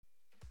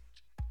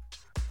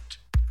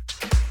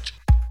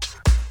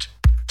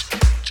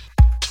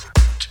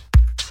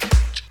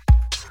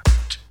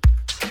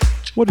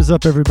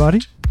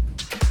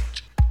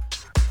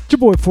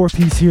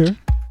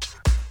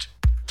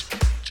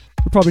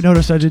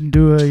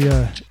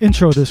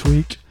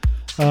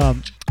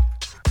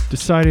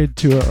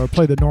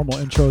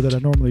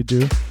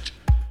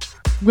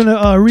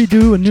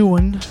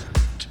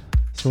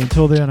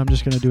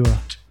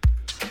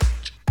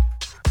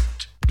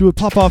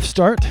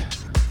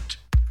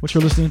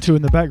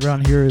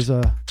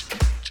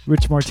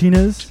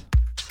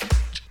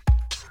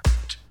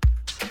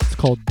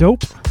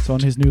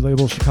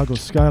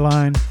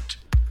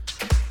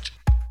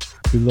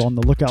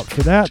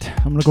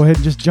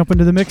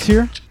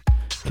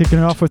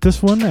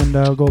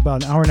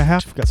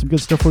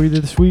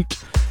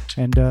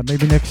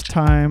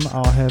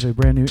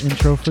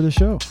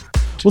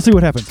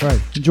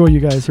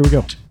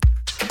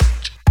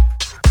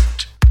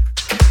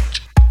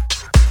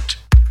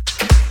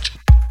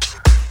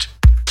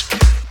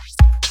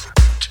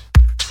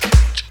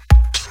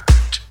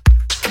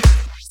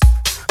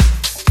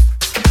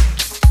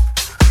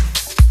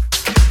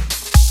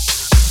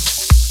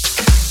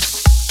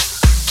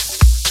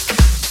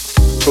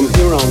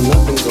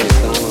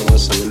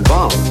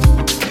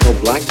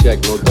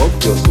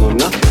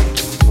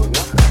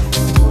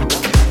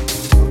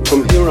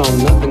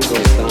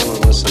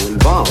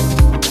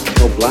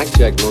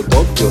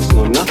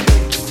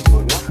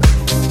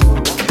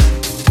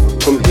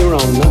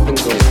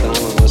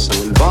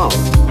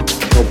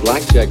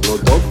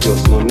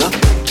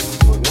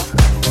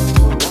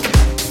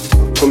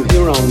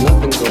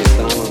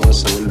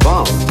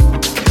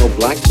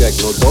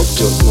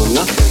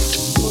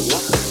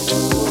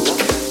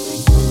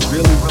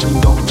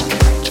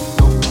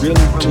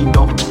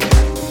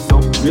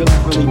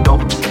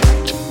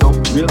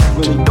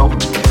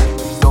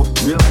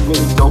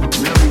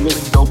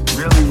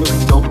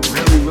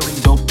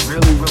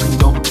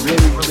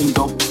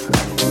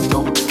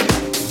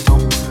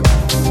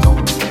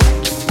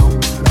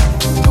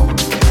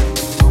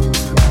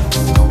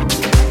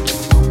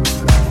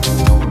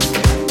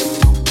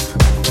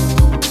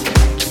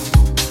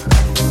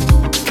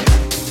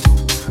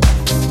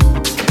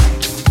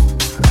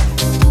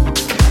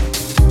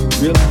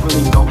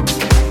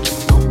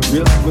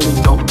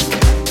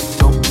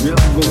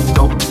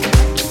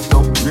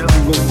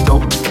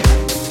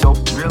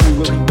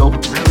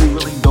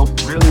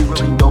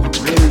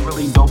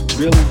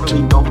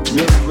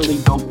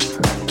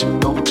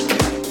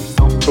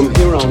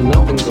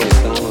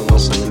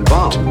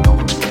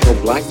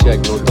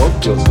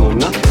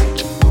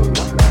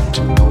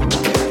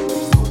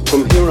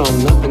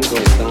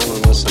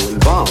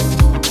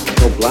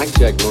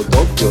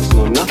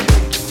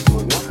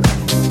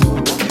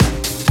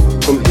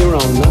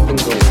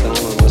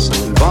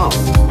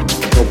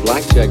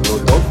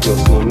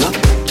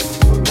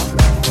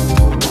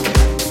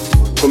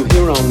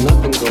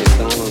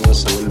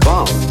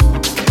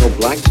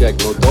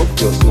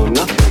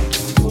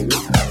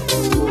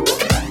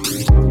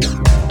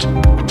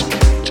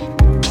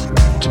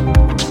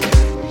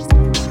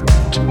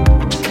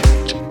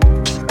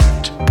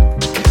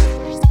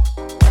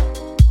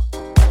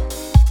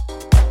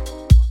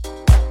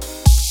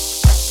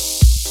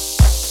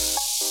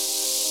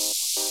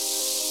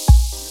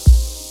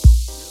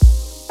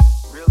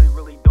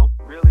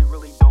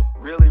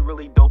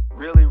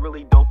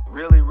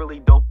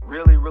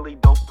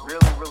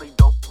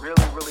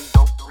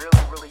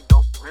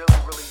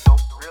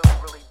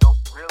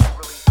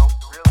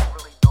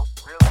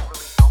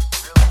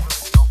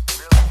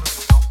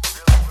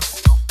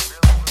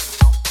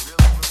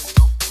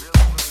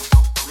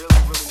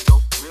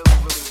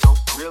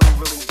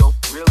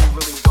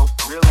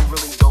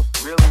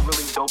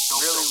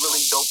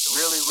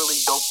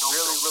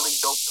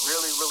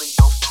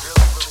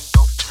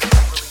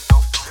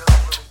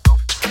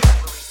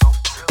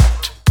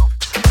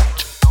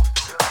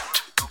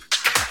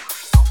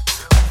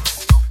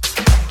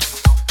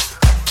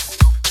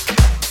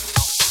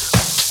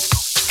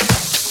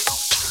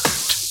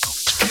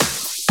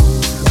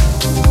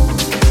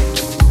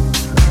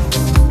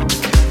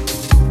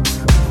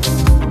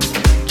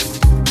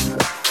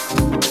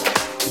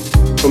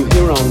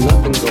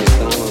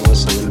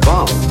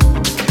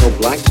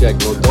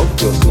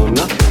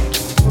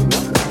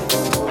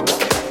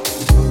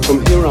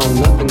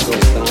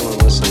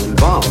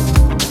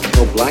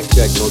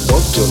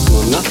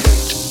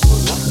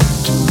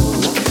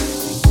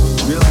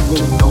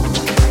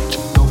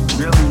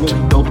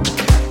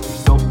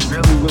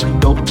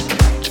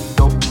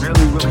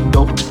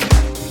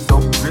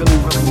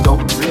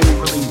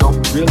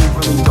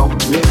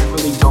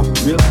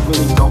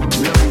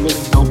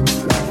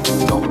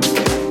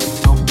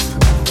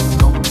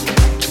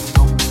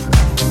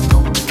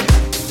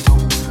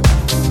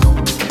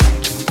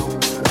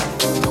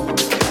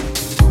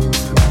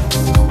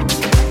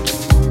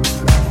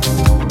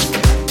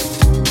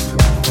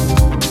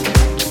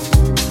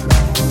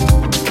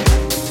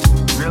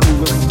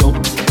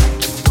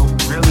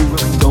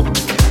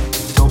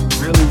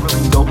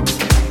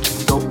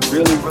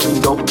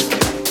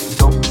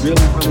don't,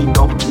 really, really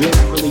don't,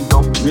 really, really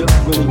don't, really,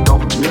 really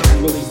don't, really,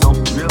 really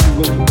don't, really,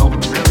 really don't,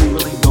 really,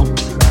 really don't.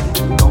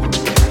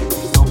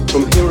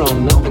 From here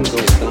on, nothing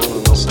goes down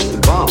unless I'm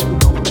involved.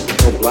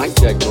 No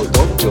blackjack, no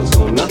dope deals,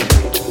 no nothing.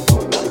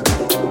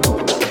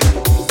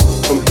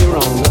 From here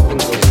on, nothing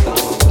goes down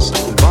unless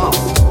I'm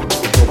involved.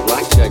 No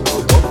blackjack,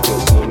 no dope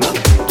deals, no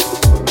nothing.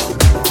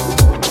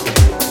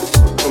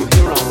 From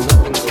here on,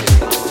 nothing goes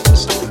down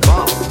unless I'm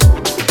involved.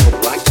 No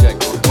blackjack,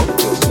 no dope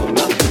deals, no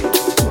nothing.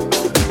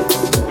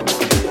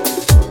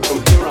 From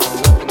here on,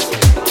 nothing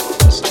goes down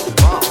unless I'm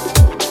involved.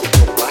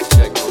 No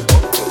blackjack, no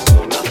dope deals, no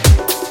nothing.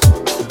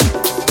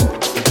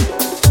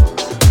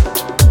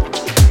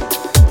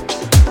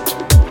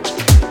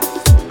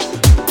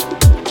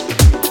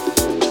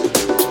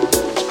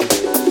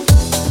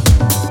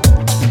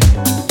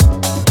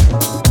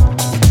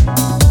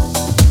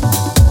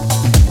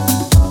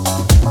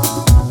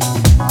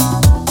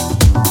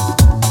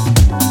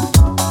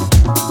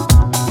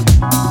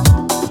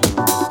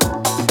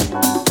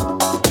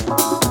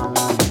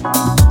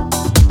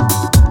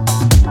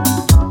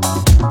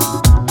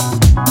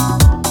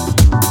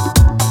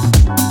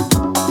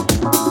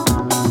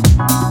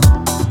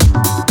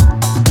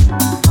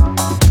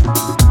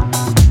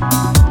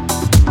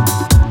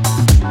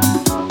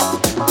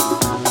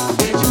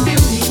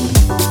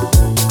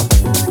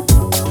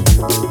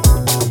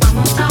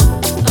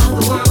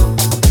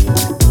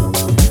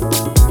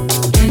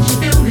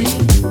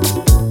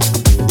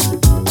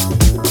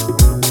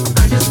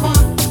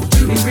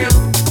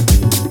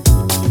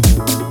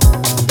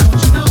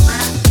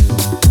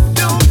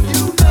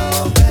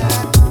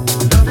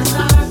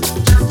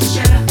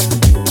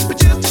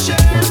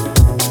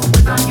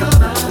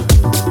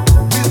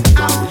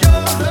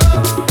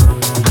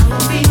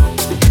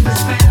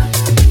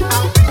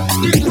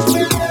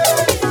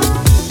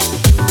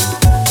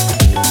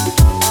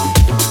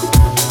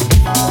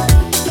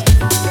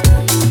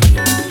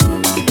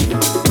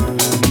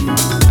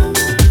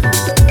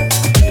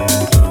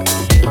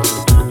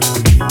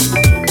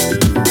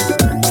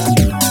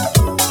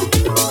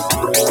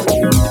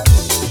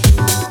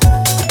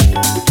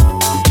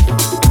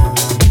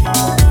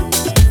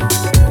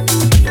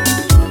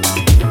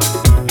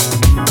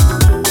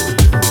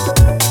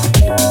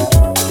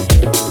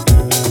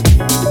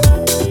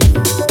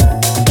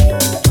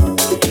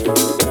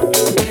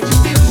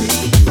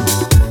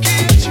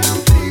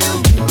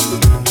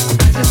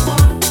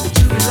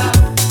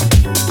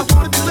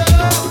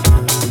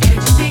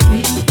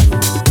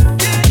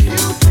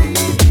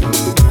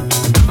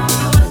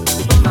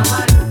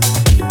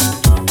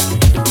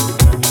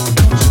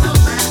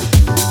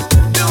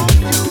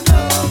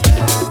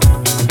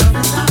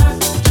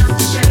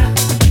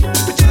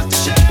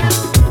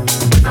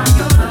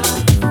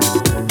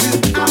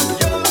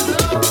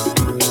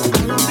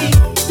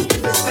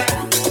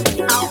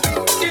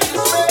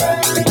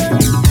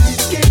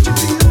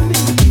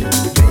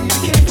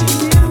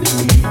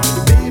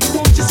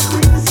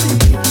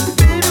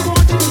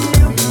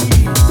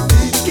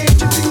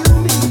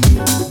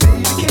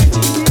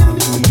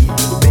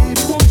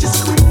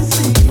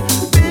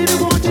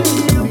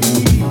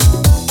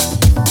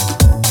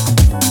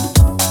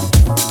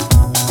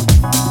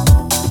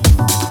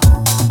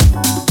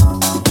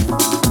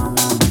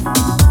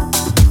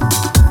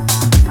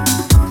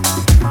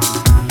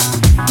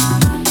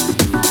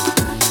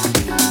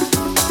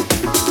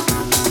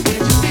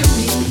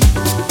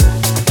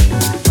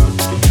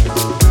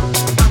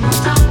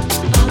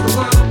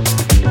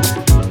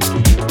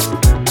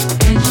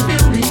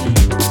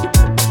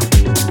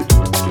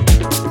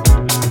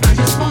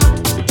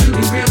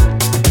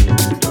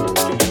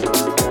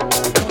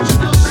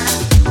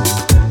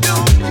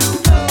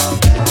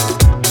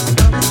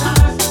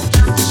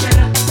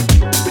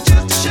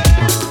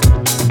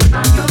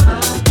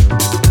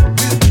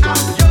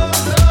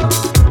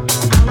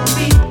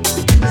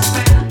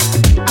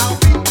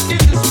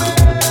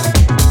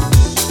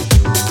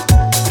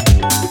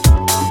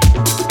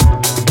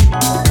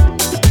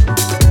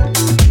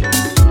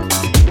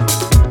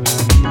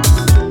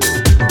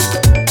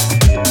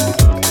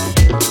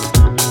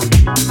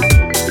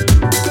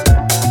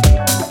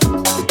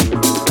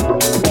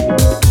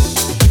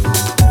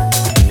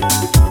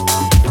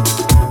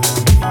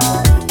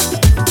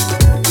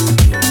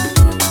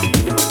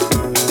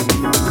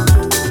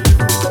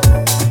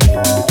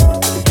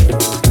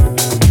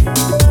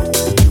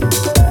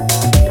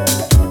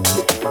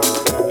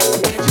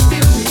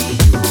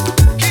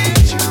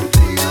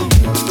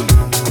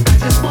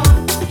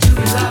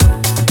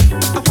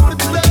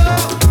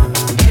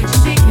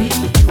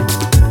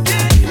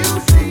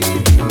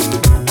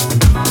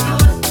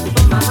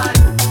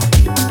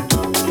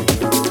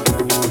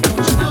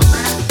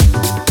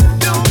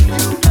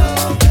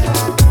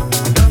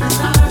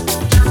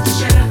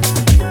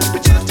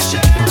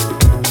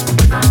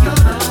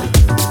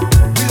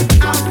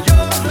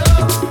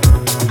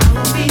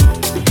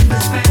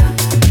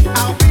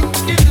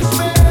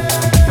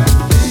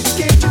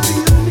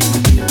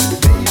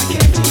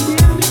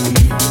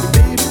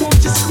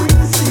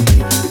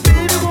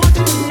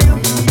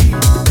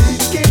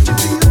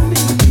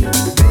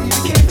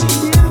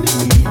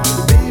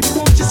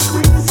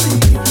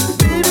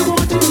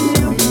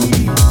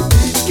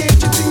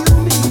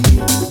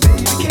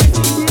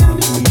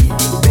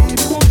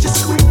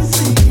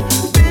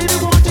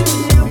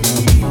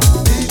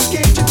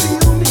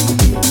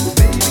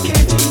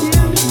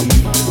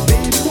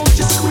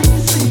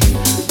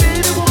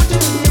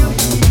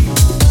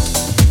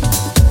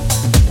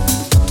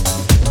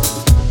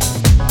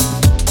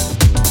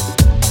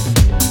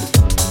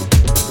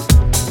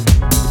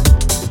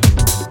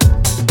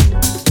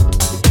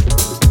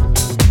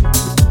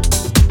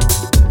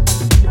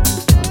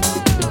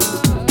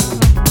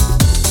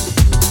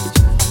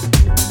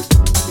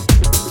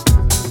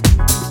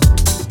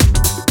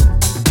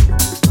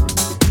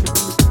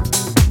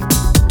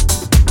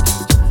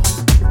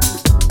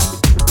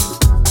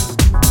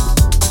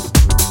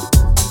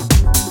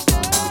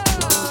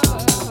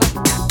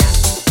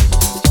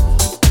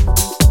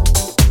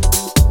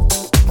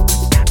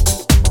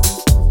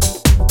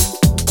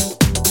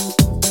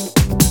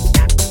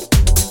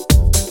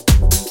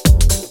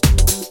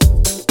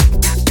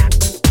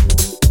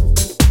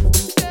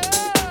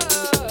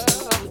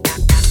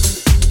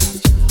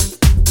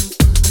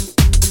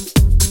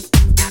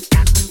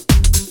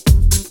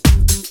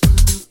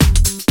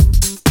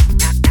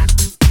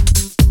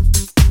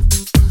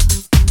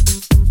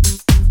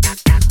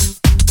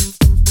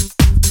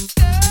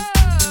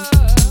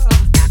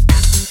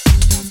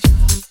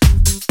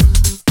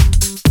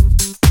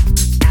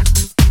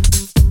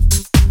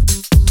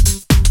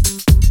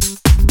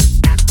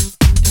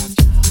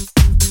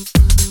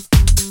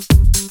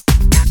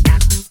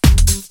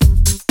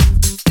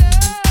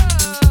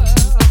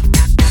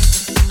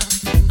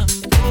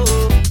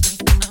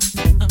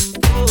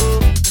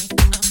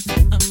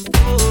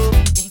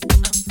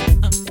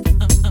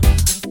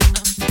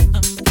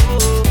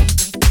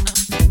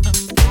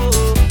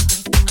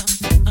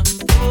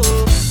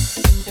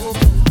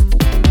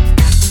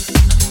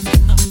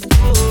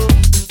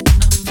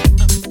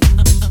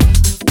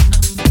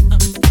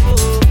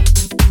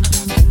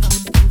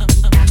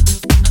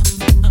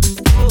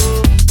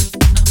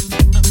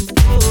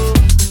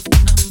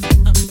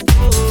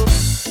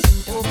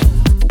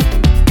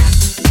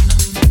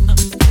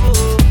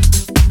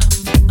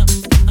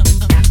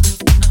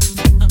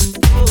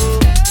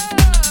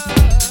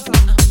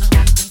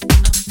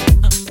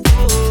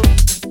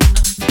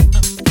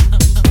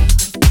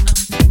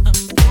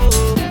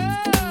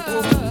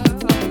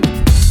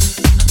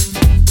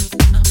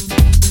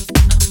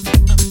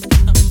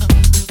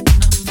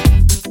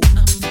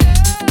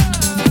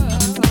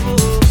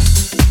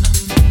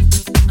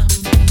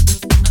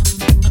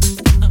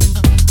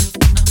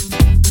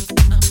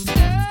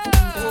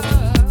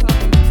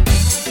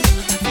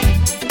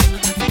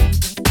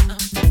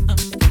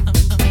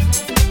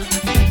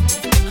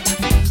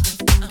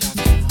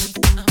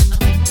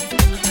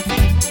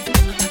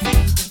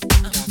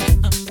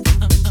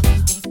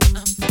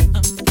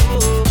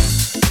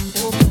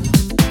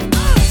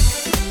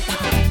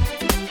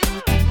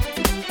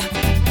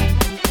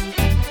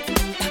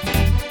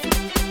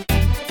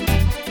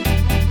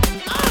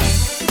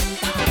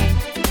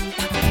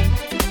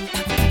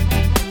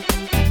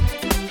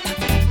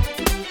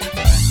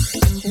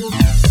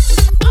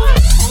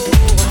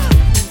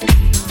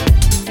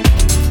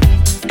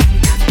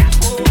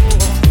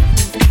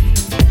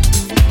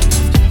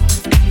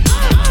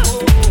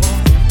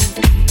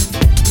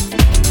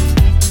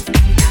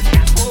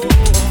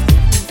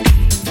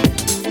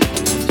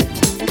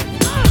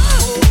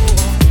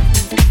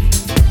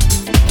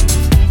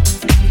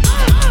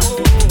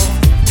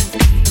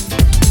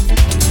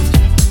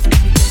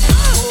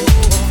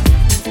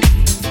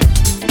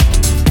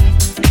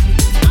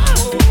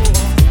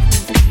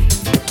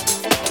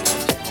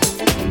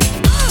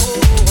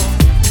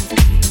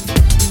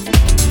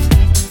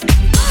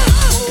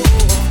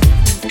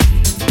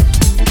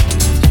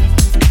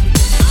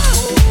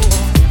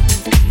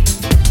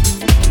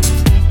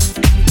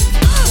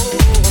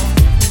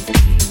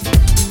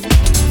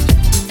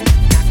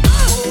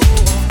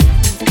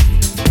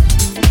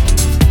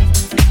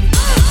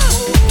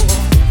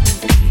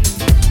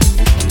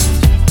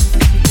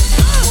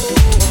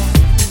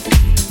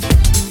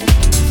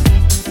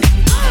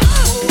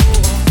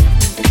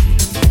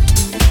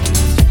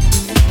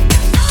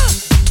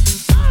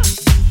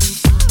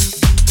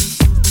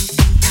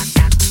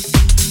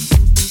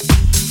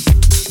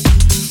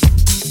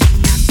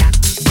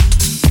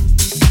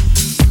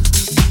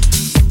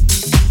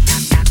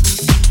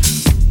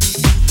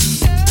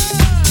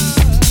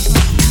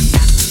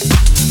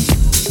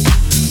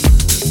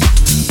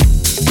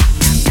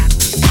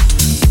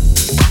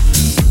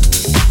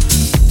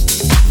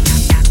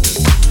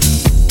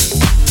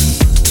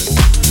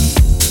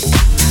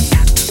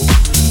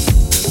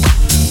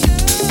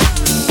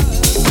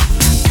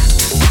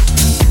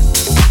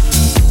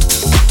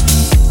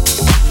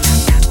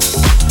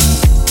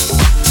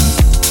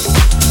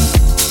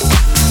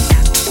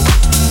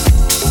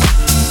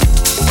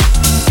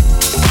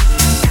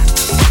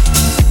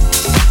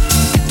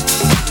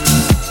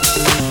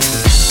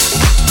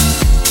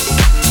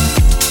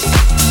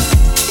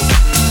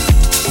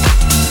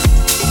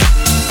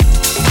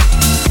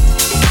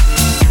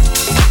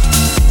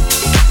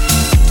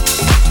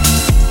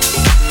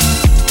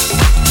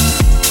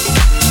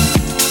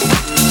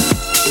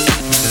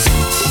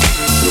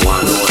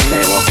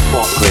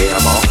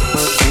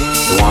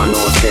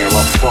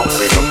 fuck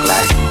we look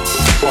like?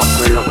 Fuck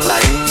we look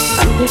like?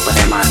 Some people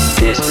them a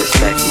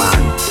disrespect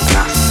man, and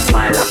I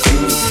smile up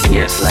in me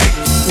face like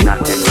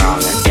nothing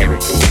wrong and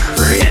everything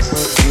crazy.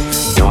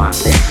 You want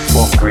to say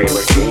fuckery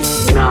with me?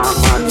 Nah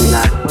man, we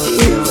not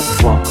deal with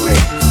fuckery.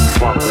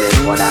 Fuckery is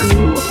what I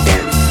do with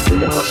them. The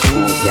little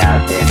school girl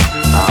them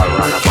all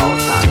run about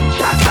and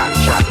chat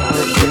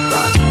and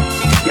different.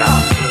 Yeah,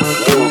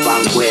 move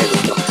and go with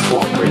the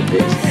fuckery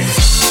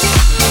business.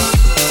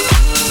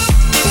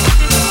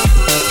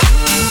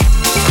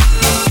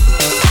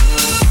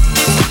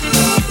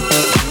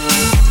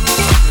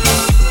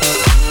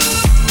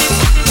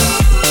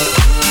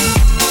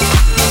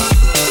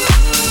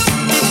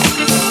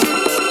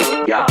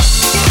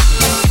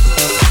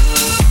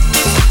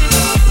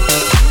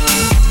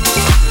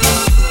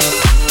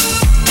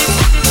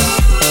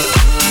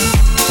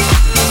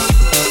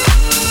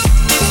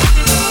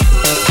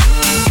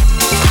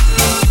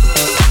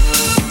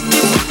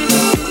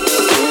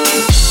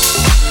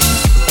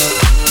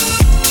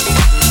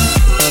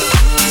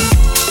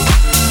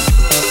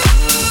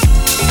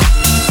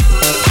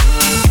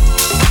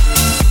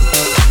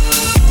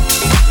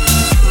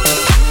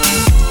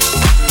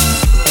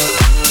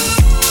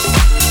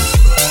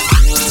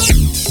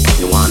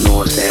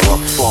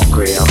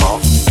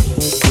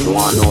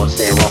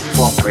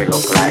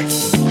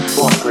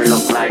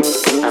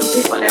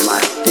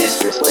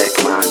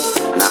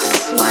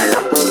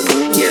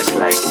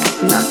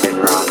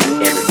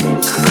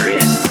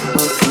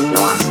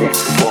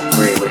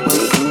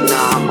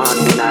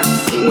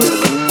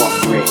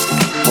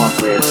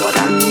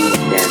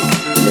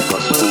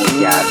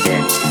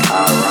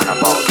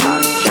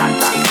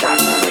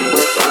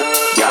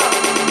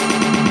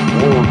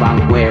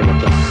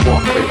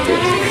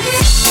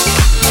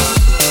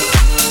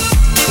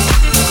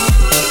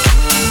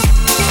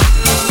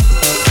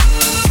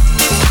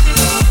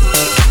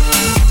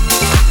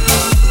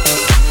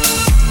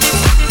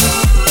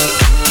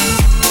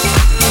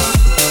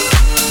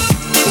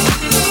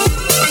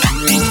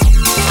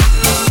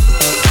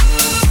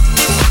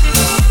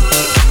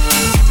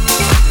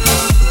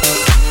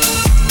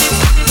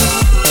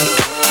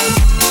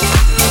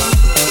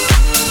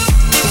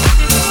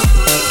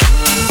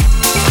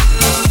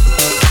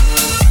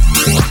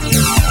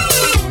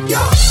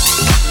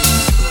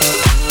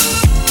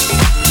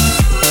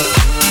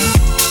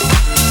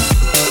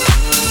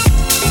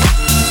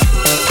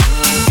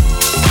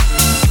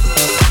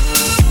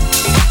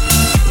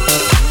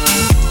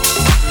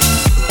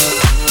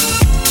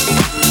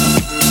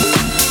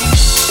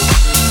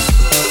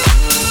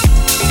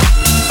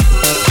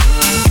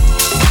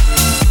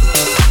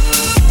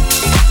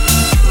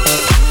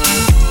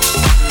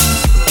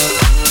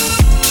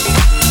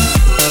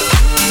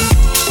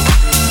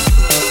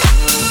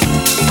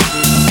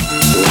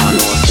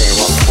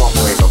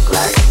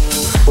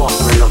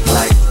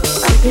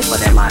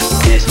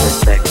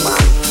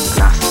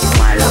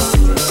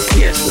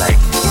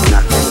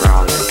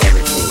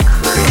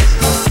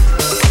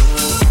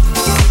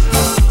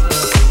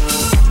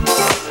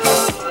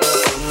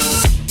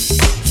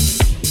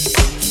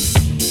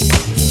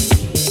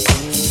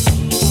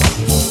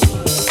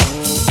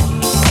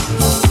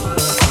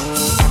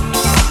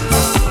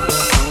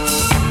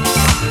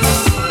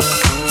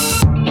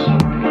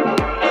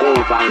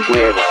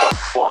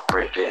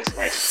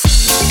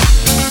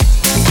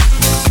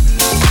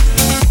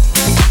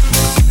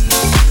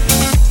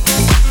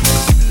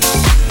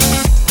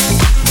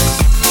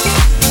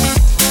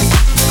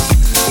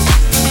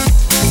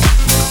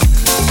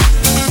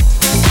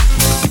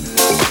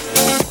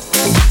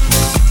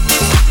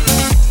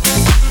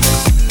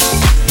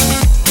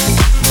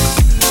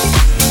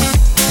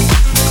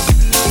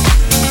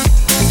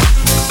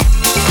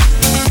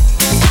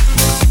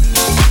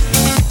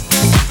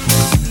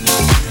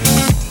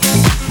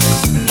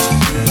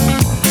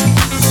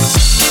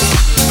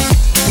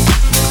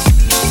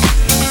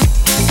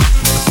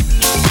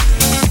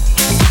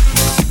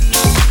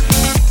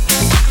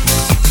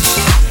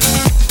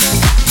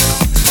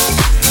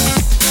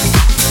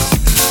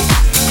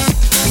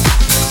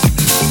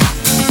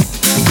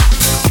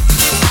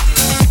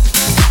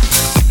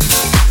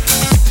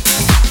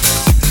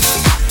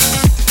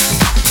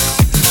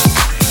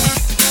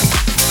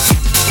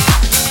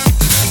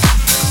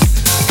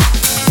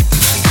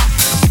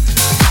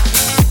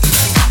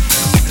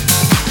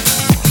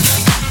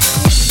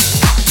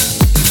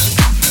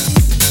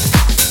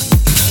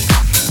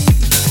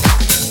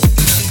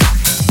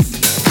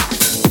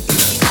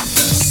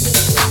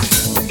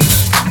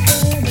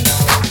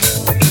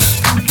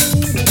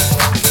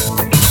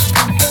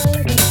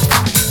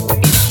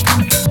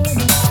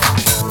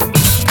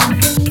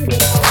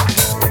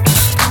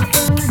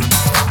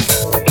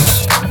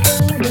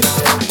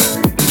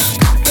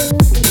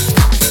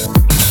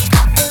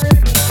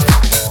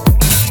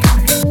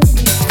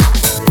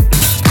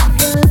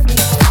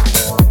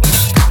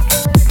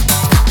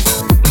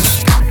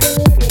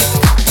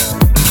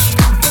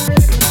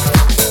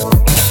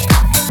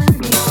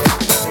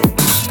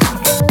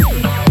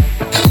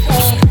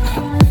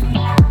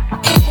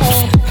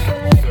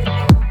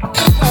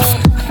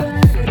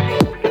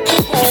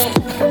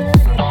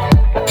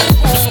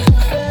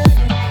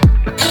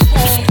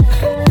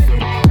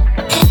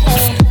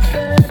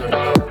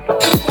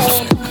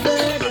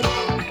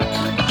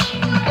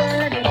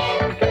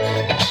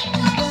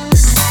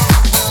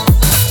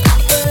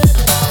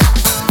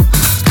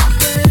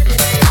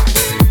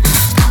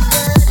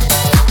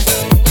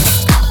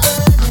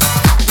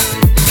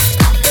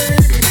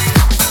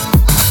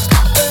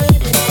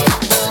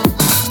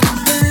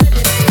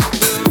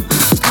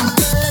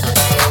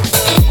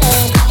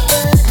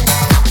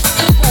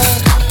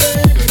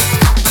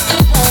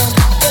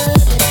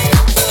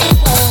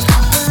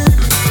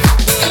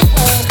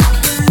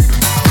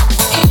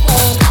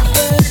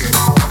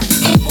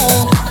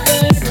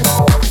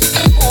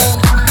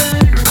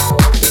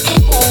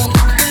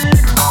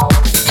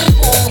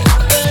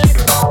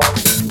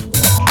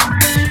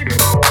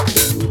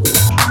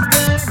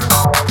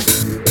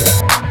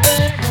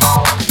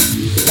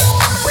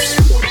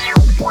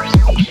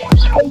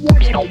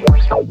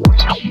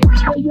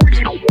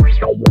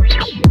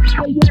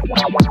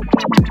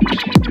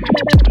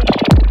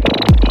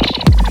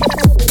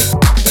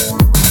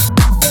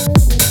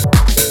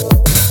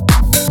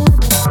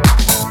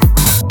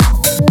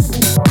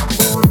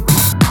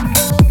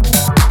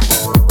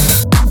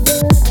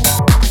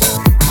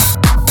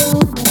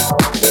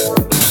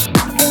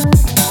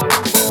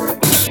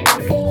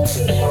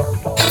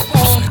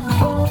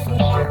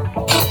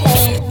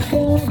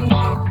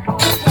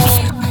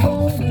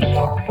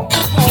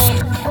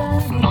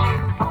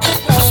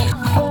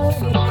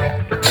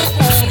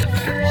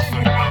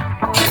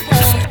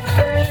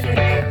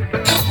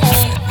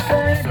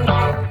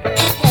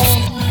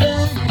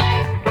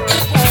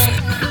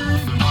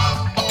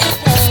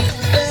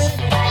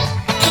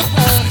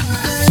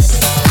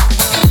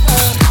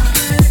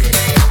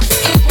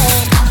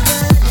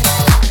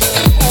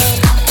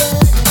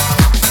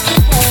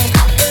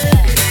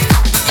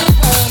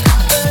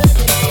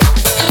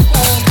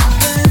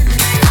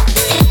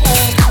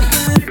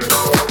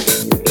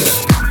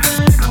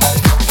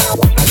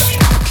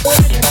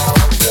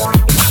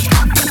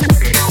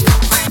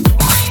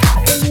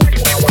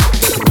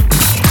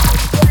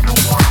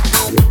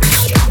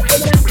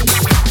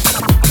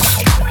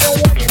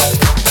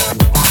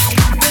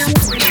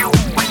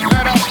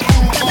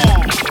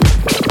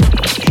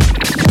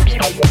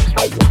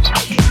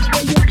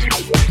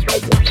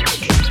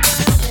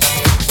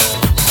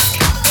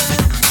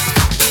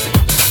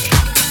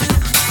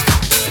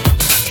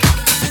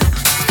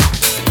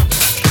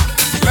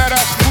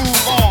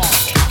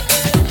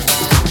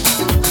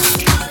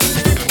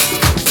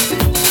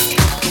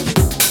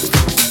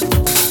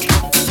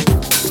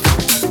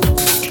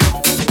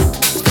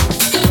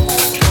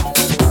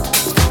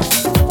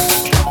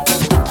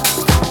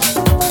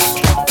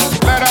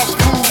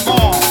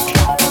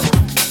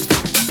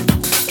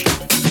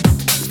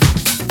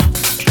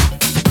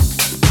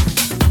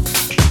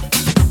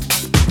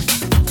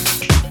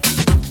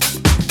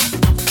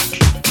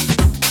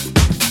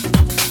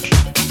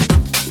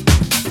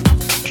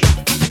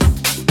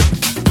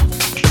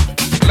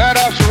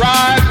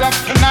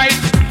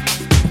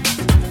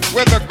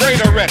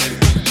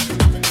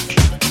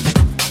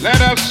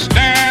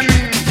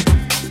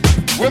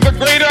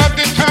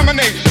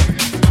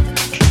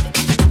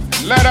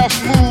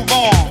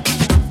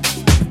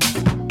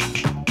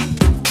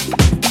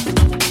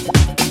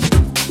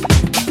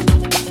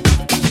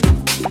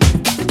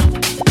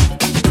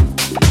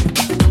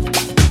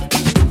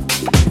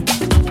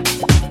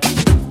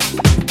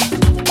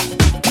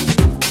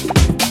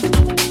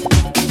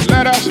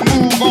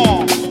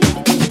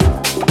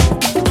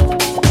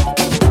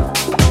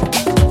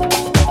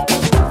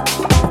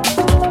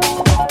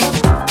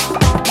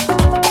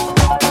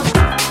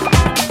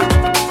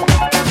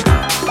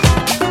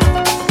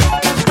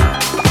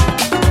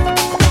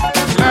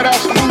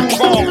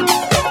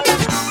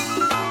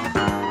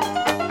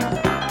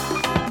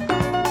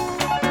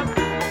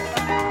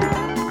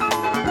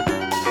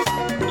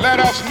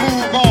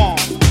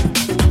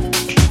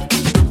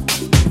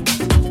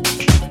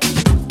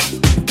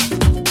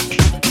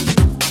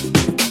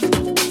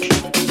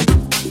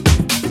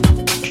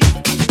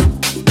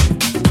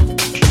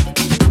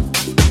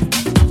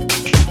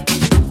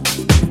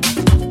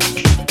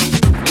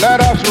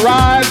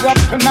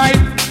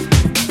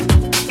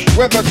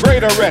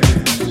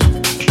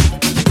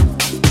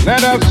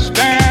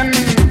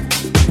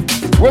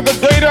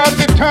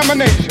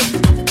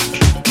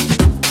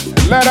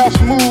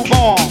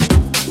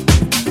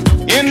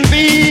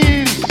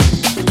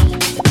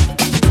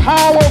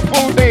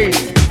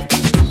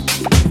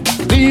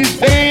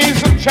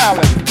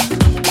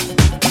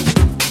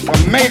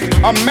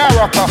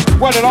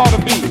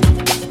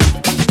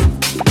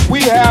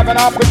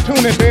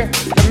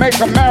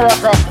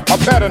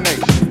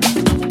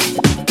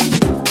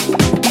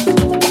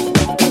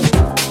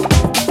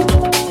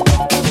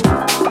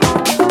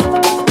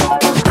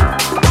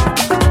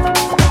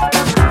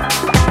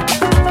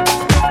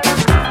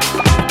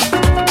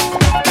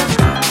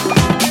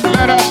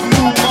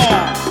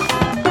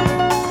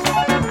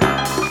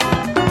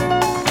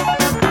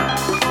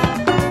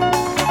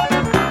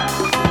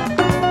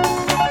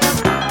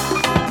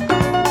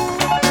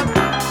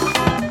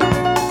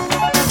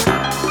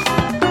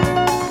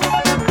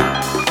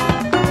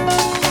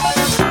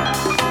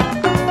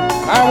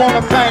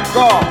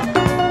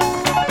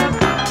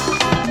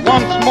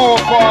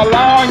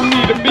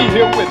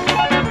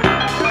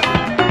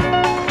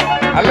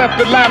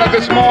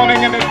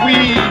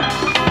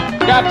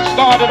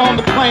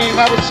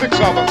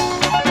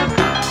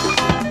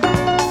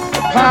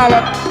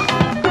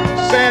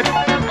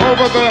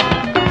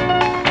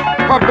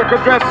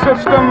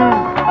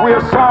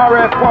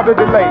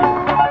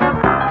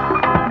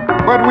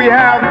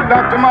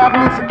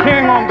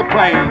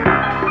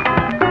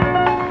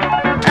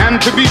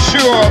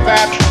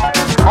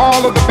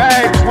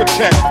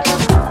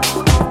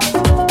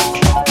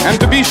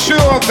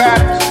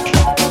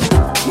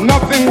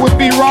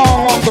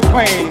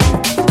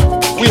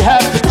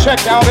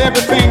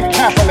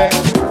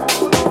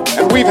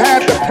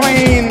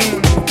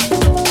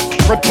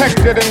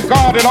 protected and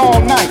guarded about it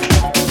all night.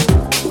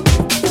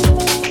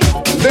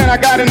 And then I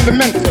got into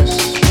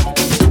Memphis.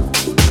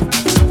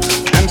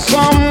 And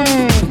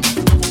some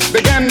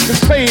began to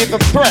say the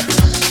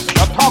threats,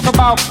 or talk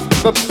about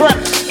the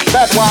threats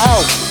that were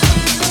out.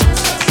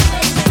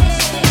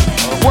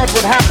 What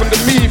would happen to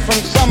me from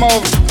some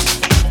of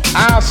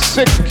our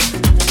sick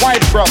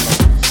white brothers.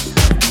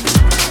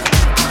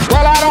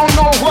 Well, I don't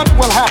know what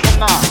will happen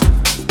now.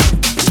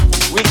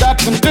 We've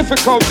got some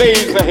difficult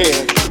days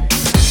ahead.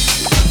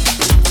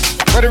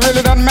 But it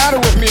really doesn't matter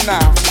with me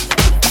now,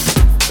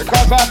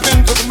 because I've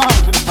been to the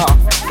mountaintop.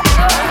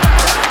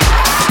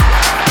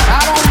 I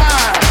don't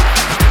mind.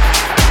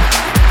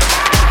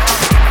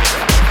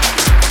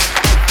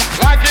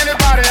 Like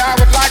anybody, I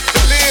would like to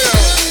live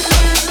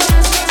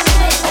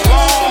a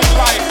long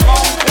life.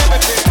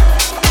 Longevity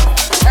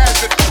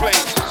has its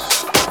place.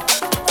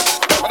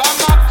 But I'm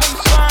not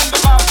concerned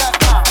about that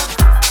now.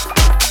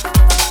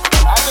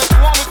 I just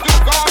want to do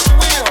God's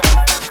will.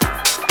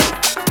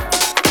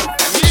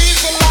 And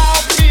He's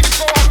allowed me to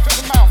go up to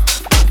the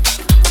mountain.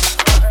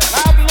 And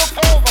I've looked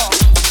over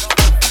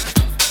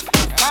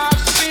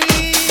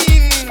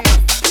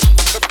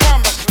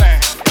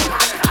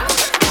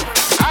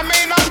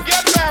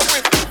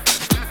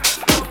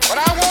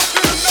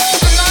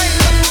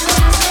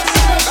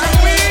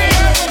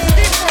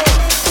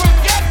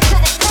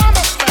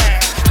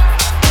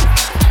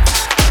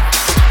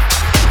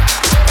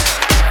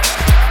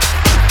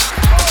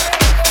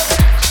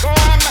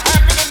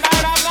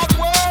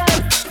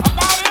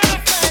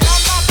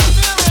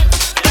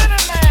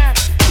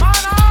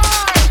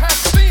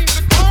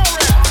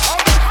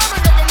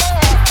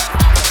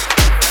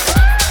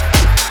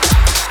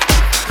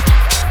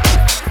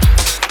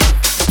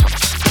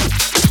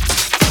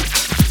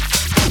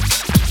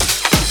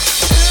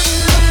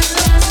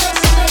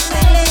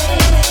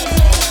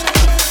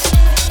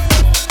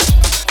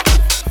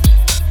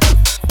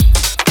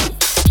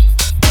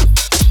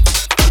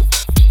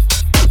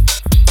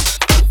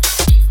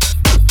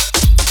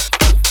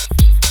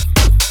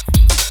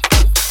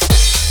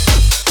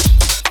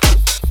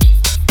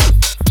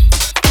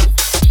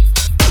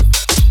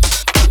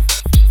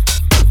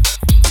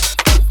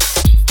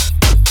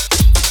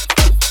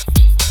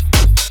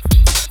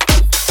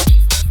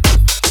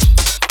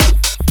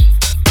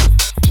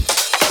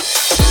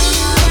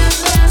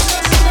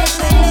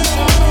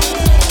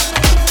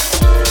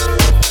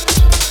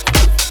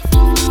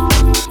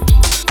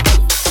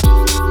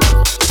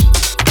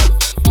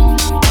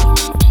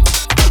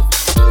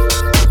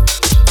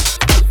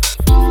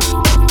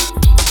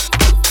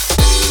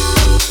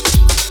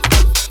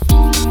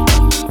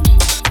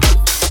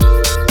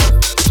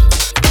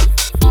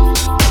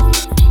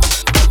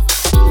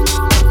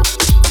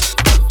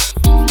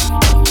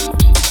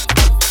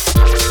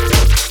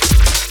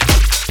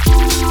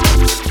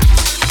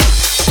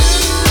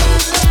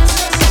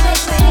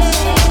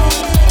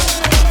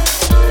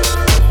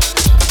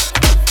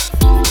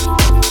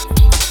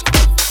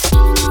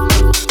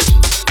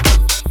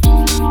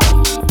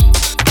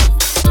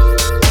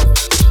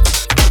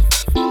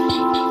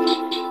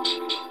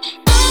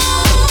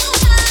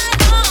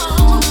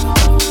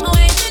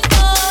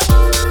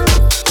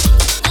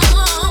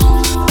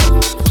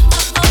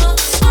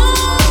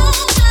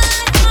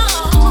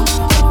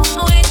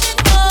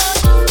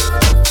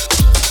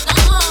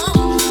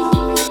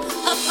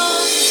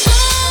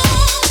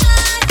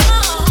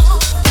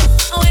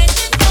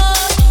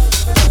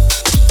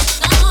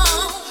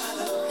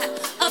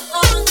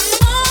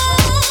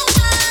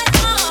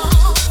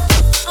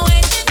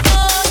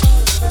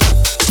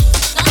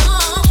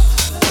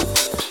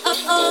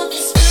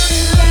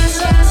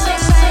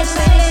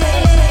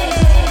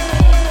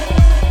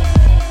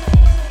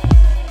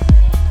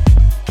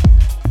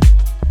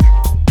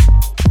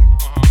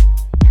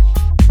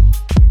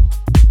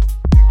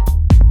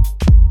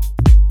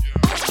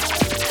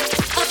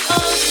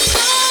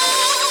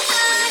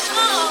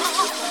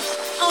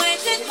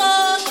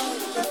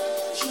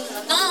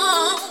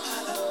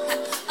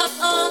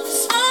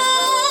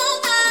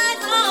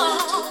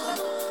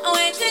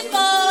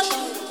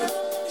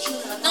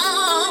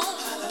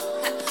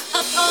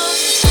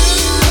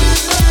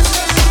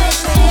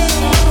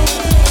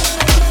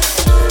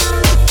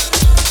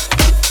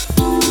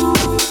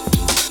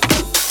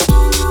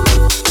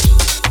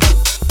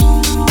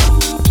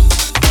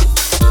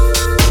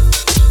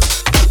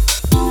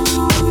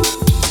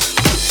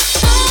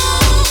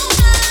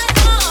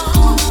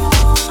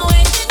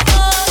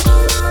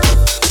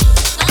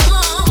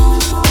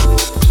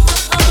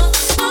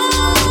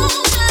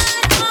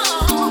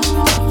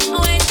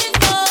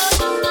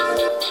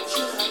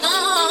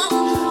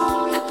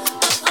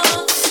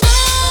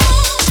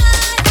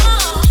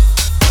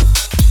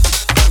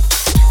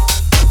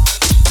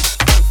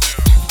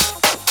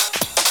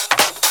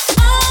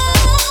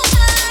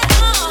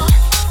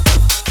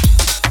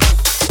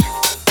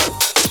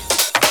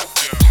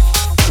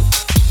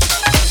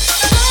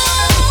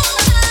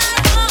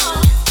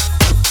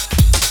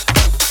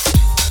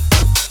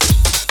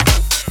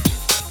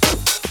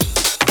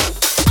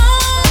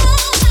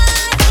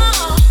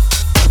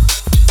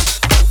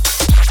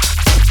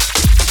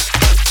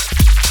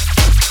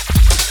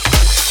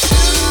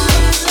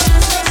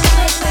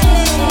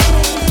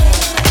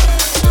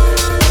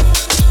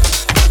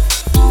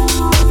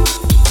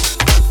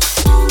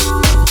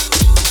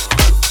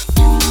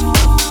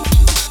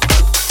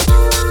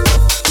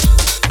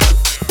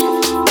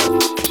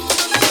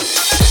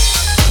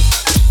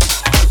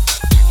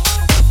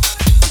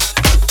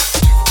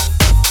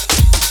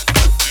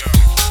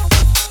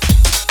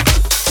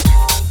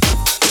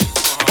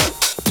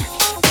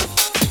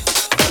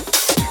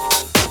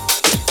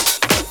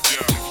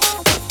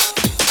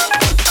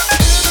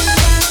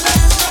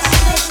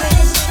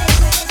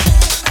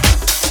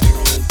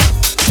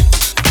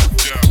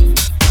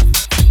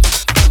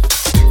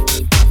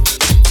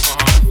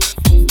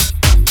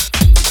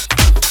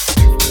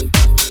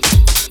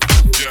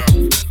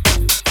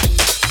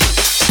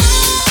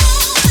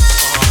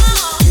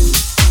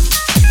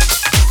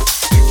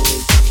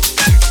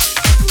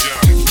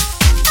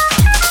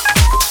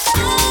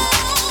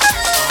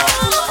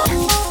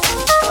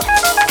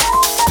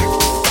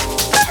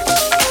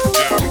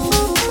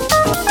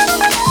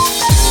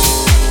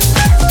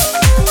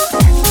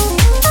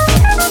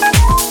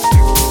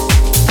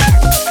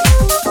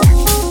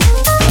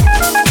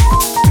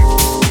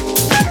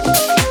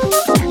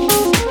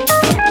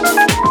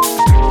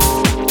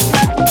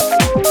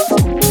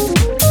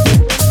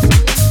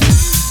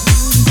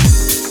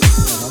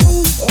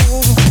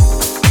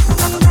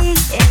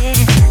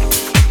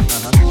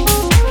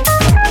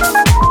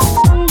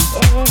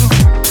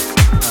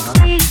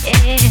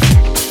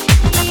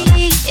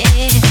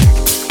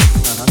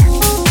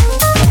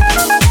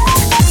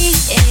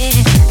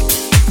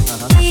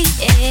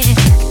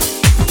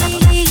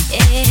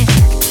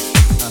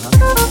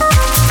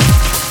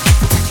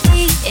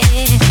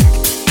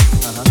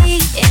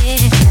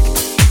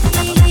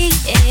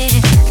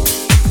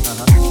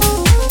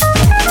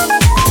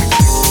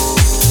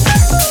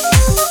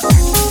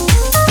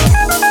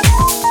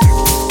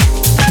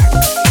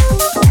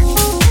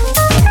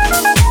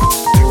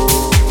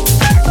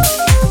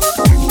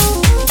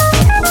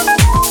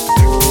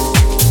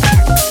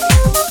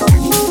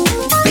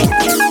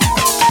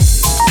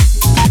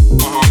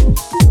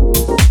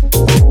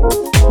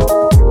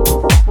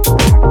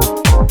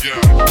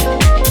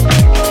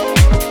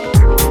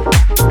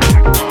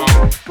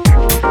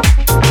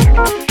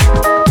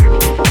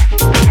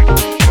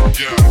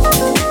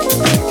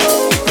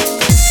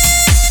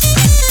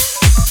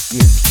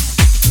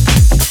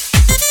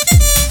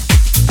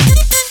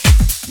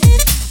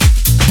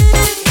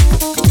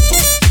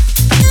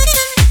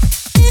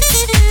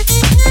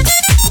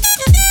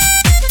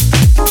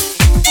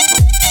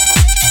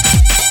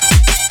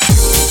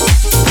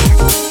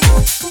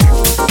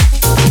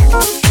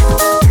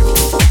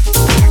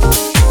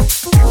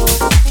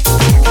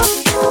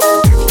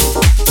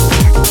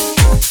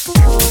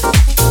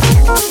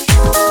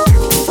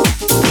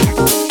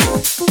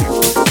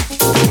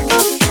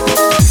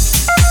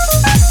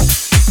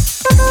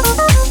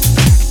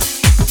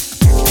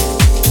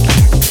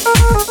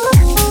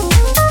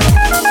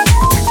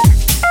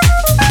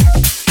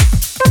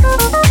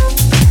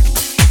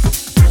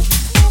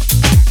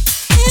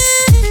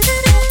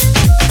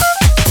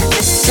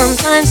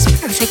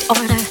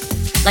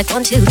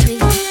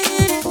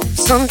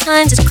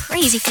sometimes it's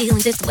crazy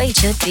feelings, it's the way it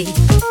should be.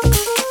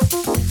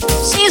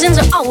 Seasons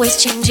are always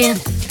changing,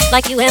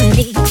 like you and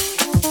me.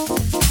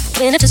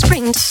 Winter to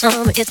spring to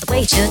summer, it's the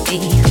way it should be.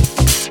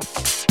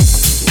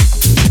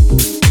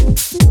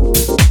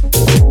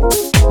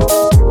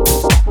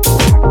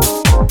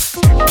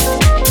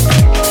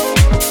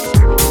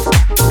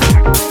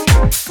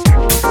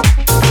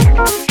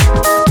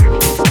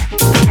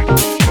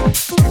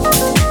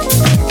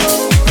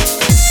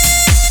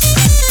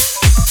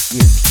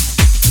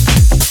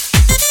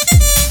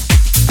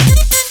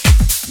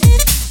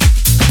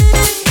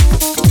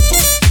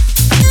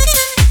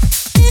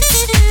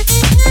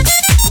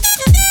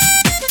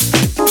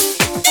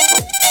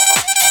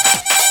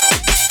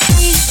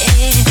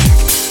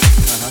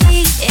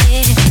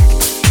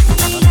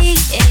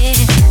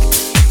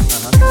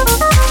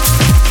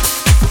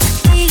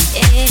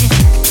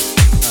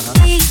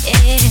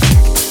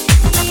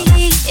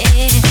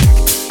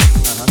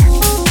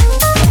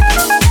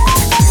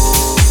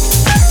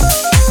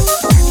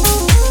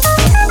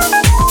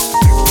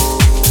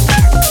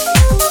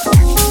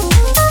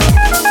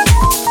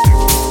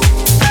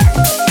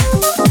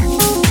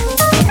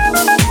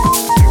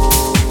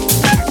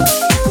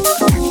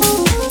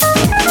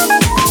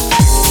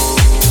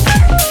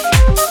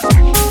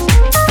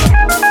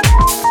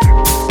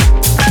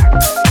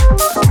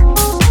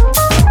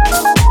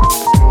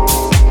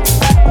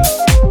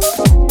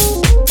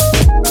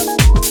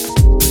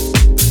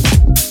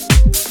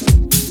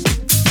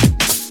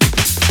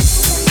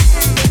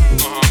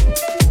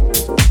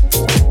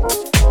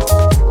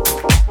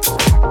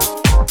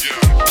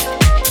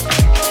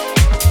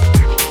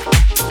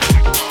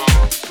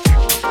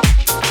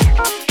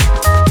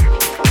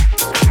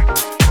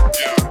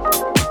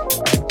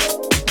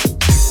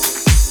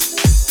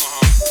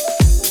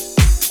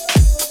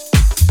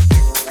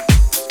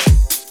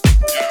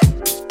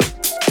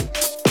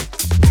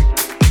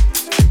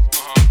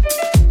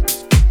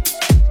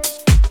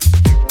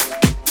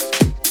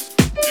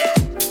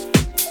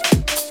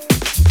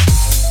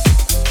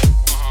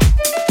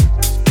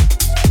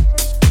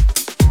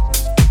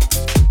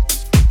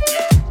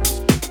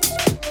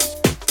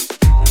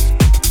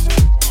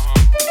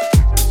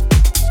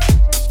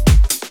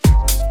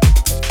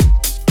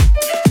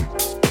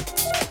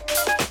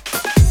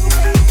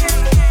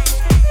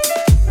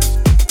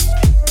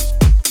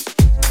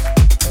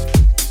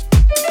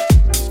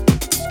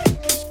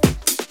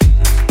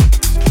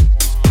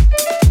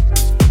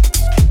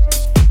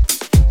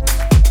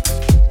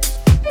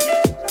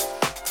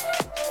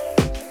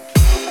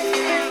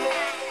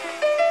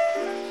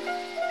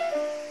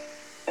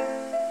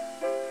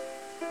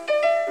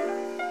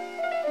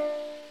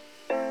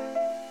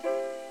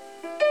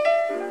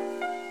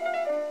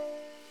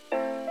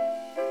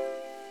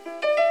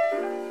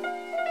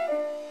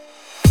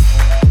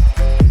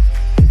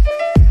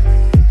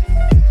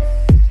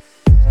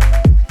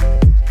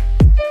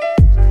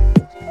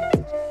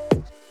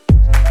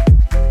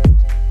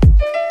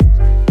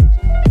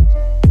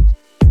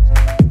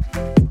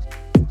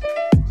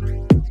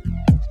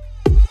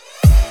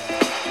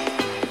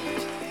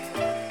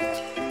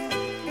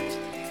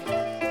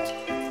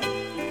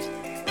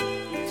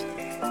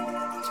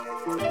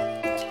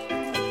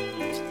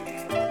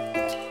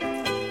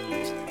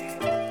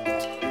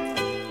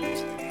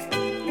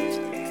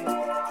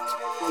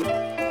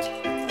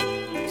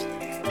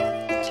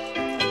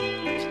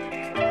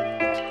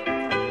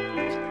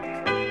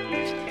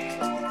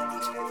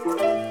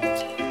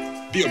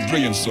 Be a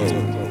brilliant soul,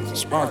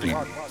 sparkling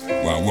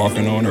while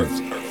walking on earth.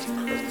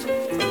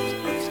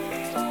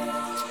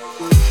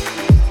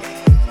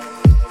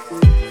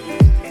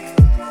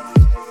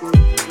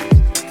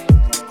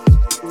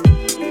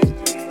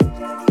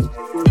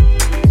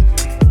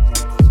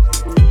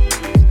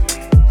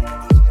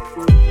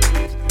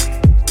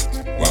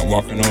 While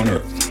walking on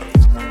earth.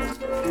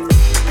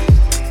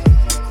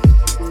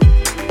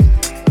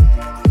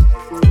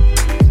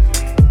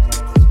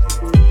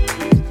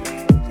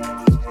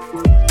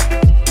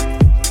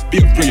 Be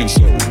a brilliant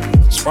soul,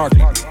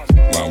 sparkling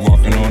while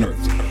walking on earth.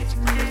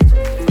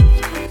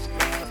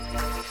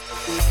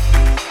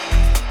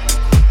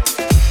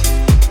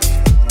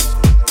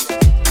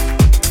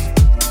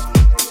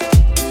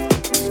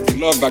 Be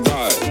loved by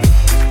God.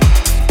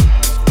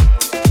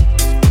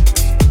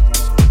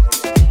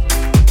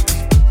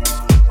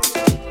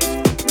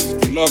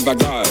 Be loved by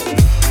God.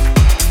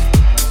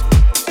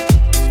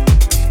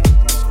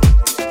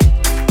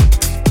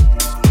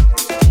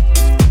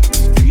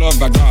 Be loved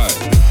by God.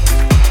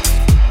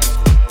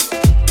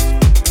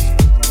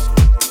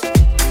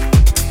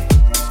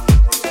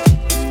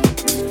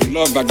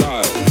 Loved by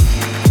God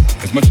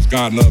as much as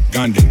God loved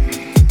Gandhi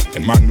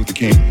and Martin Luther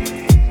King.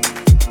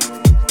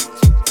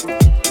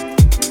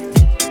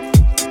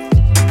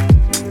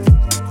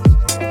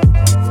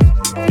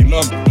 He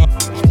loved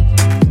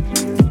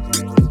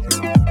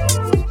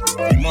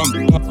He loved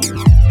He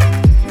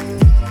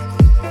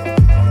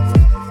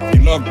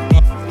loved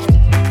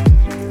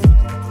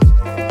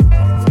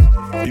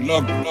He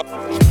loved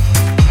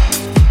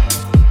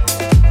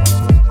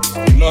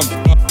He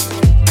loved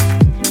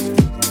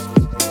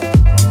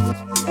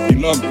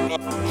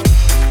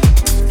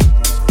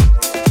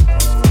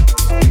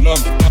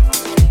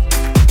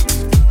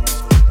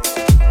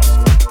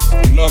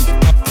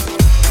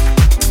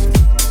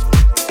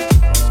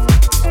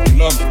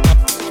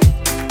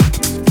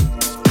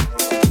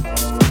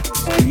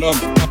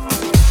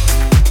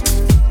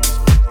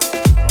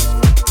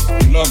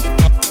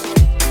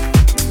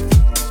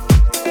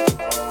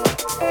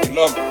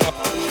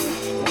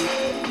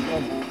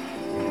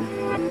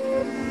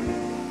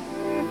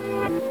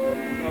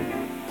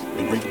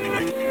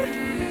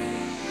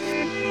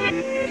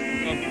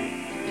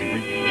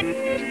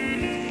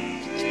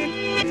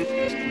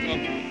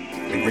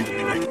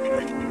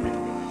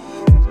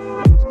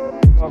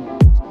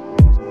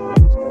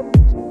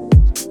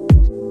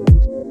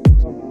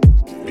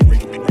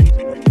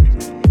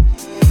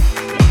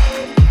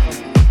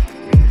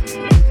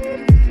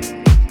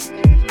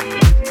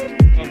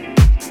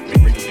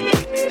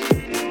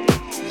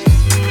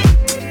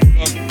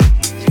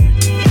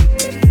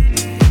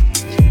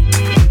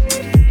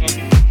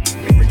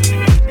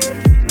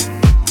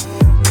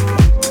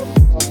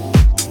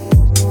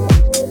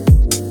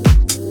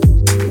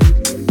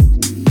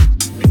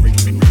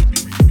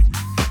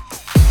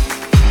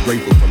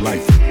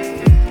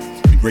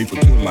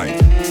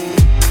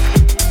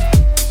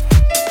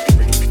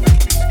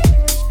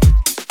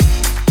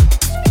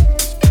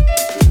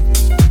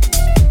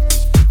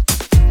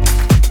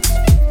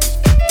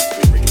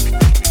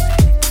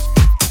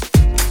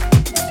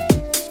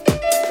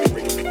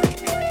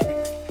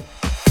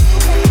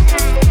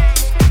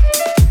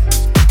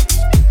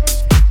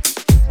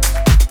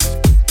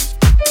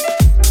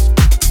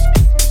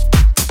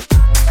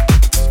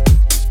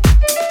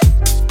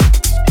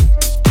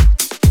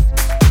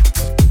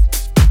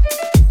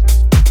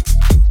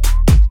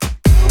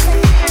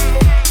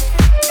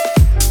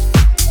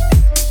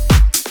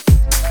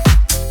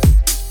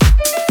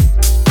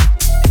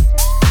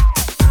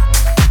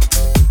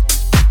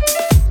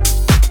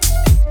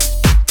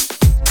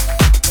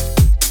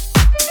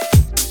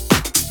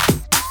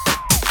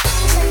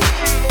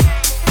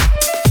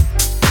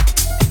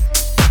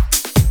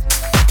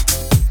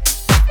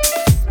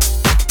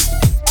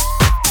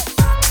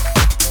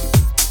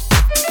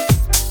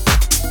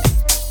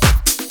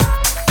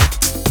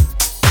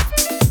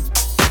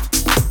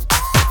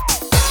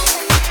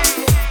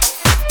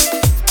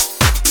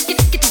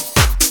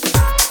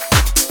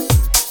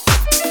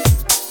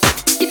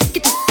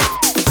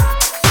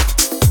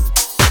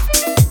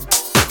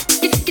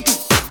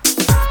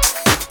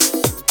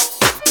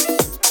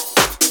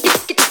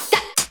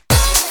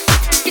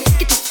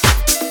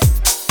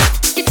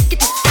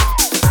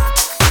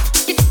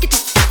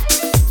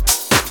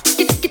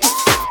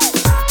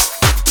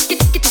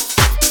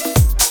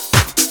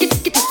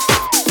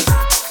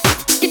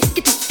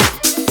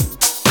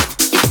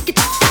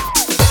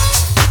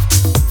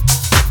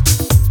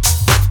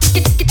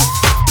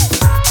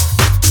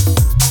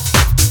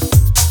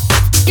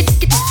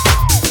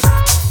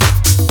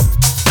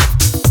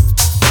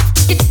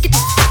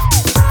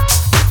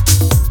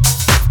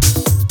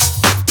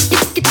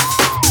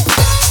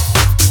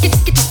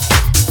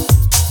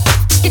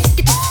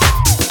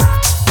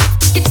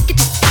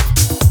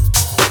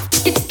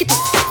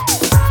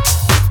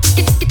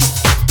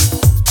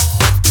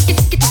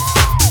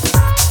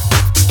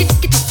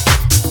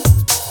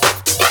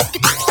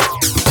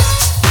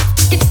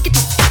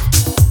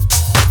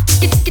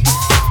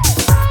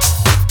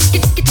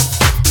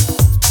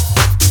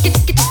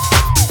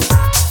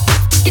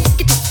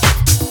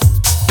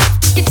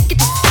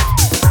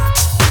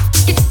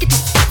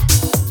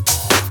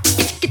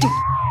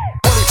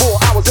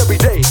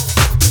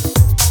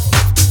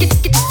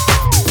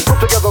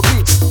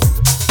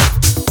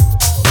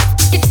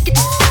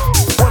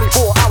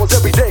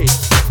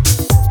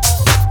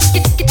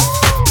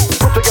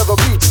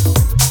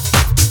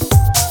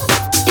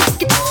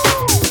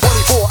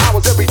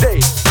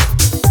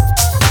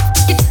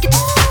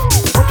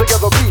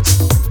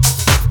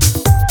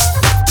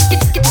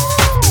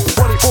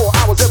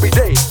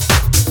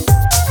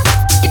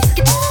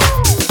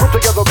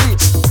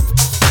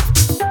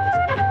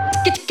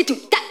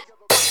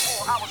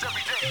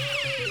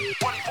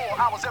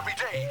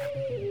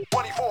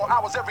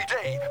hours every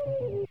day,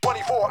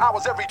 24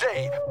 hours every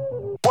day,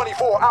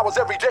 24 hours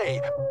every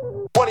day,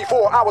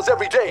 24 hours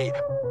every day,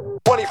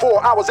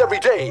 24 hours every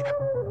day,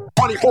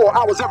 24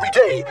 hours every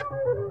day,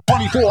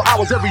 24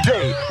 hours every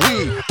day.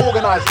 We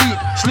organize, eat,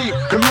 sleep,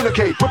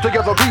 communicate, put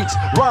together beats,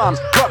 rhymes,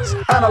 cuts,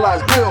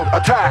 analyze, build,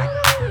 attack.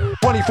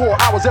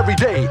 24 hours every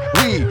day.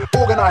 We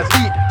organize,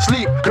 eat,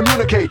 sleep,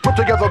 communicate, put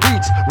together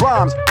beats,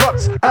 rhymes,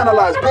 cuts,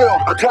 analyze,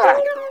 build, attack.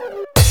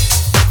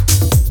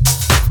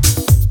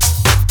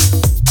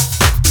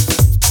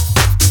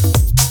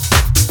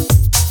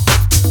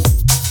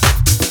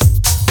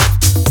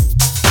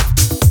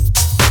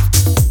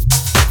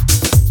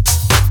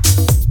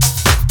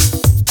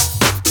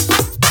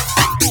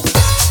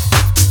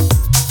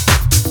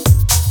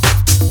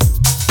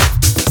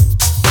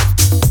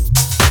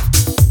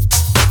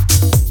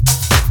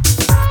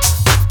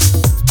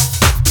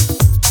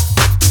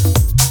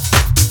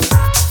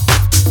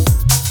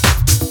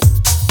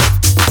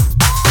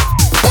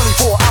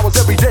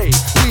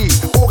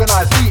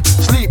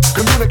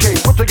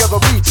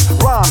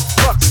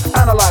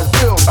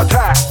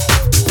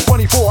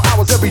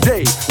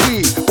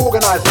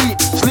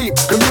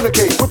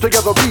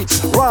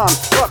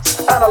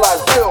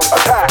 analyze, build,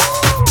 attack.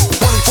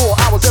 24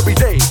 hours every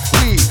day,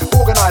 we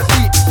organize,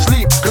 eat,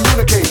 sleep,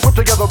 communicate, put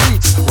together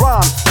beats,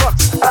 rhyme,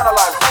 cuts,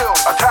 analyze, build,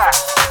 attack.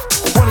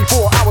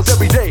 24 hours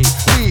every day,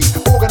 we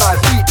organize,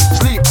 eat,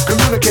 sleep,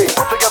 communicate,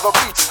 put together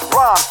beats,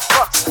 rhyme,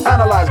 cuts,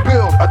 analyze,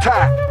 build,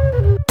 attack.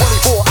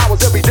 24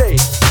 hours every day,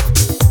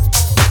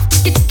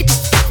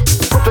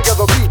 put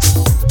together beats.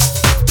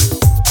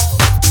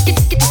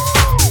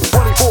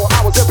 24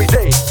 hours every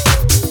day,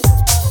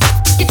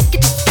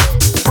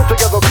 put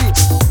together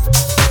beats.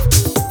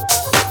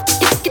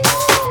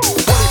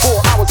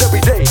 24 hours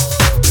every day,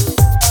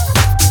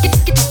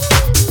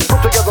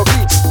 put together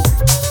beats.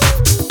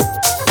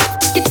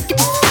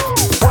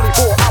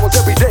 24 hours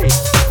every day,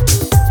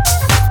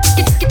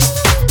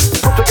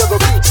 put together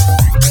beats.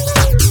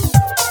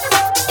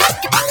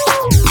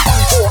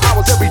 24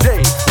 hours every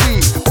day,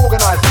 we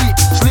organize, eat,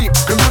 sleep,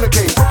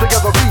 communicate, put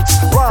together beats,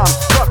 rhyme,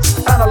 cuts,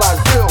 analyze,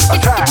 build,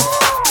 attack.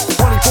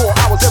 24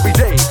 hours every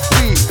day,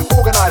 we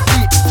organize,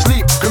 eat,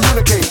 sleep,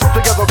 communicate, put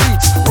together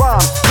beats,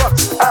 rhyme,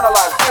 cuts,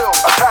 analyze, build,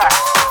 attack.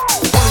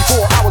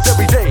 24 hours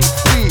every day,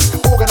 we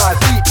organize,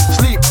 eat,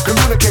 sleep,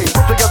 communicate,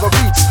 put together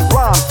beats,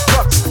 rhyme,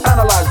 cuts,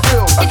 analyze,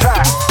 build,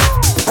 attack.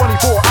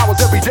 24 hours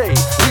every day,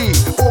 we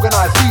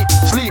organize, eat,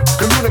 sleep,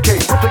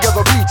 communicate, put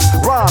together beats,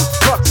 rhyme,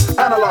 cuts,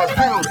 analyze,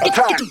 build,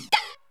 attack.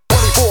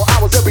 24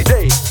 hours every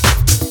day,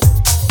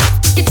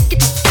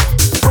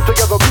 put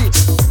together beats.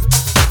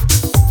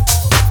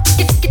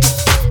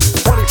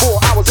 24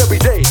 hours every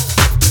day,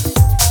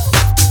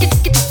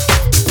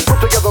 put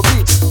together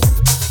beats.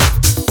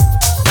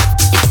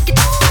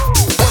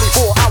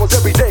 24 hours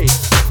every day,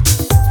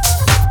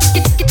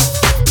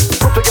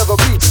 put together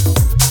beats.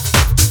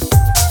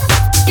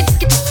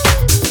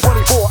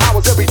 24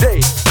 hours every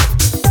day,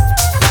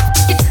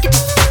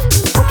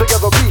 put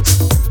together beats.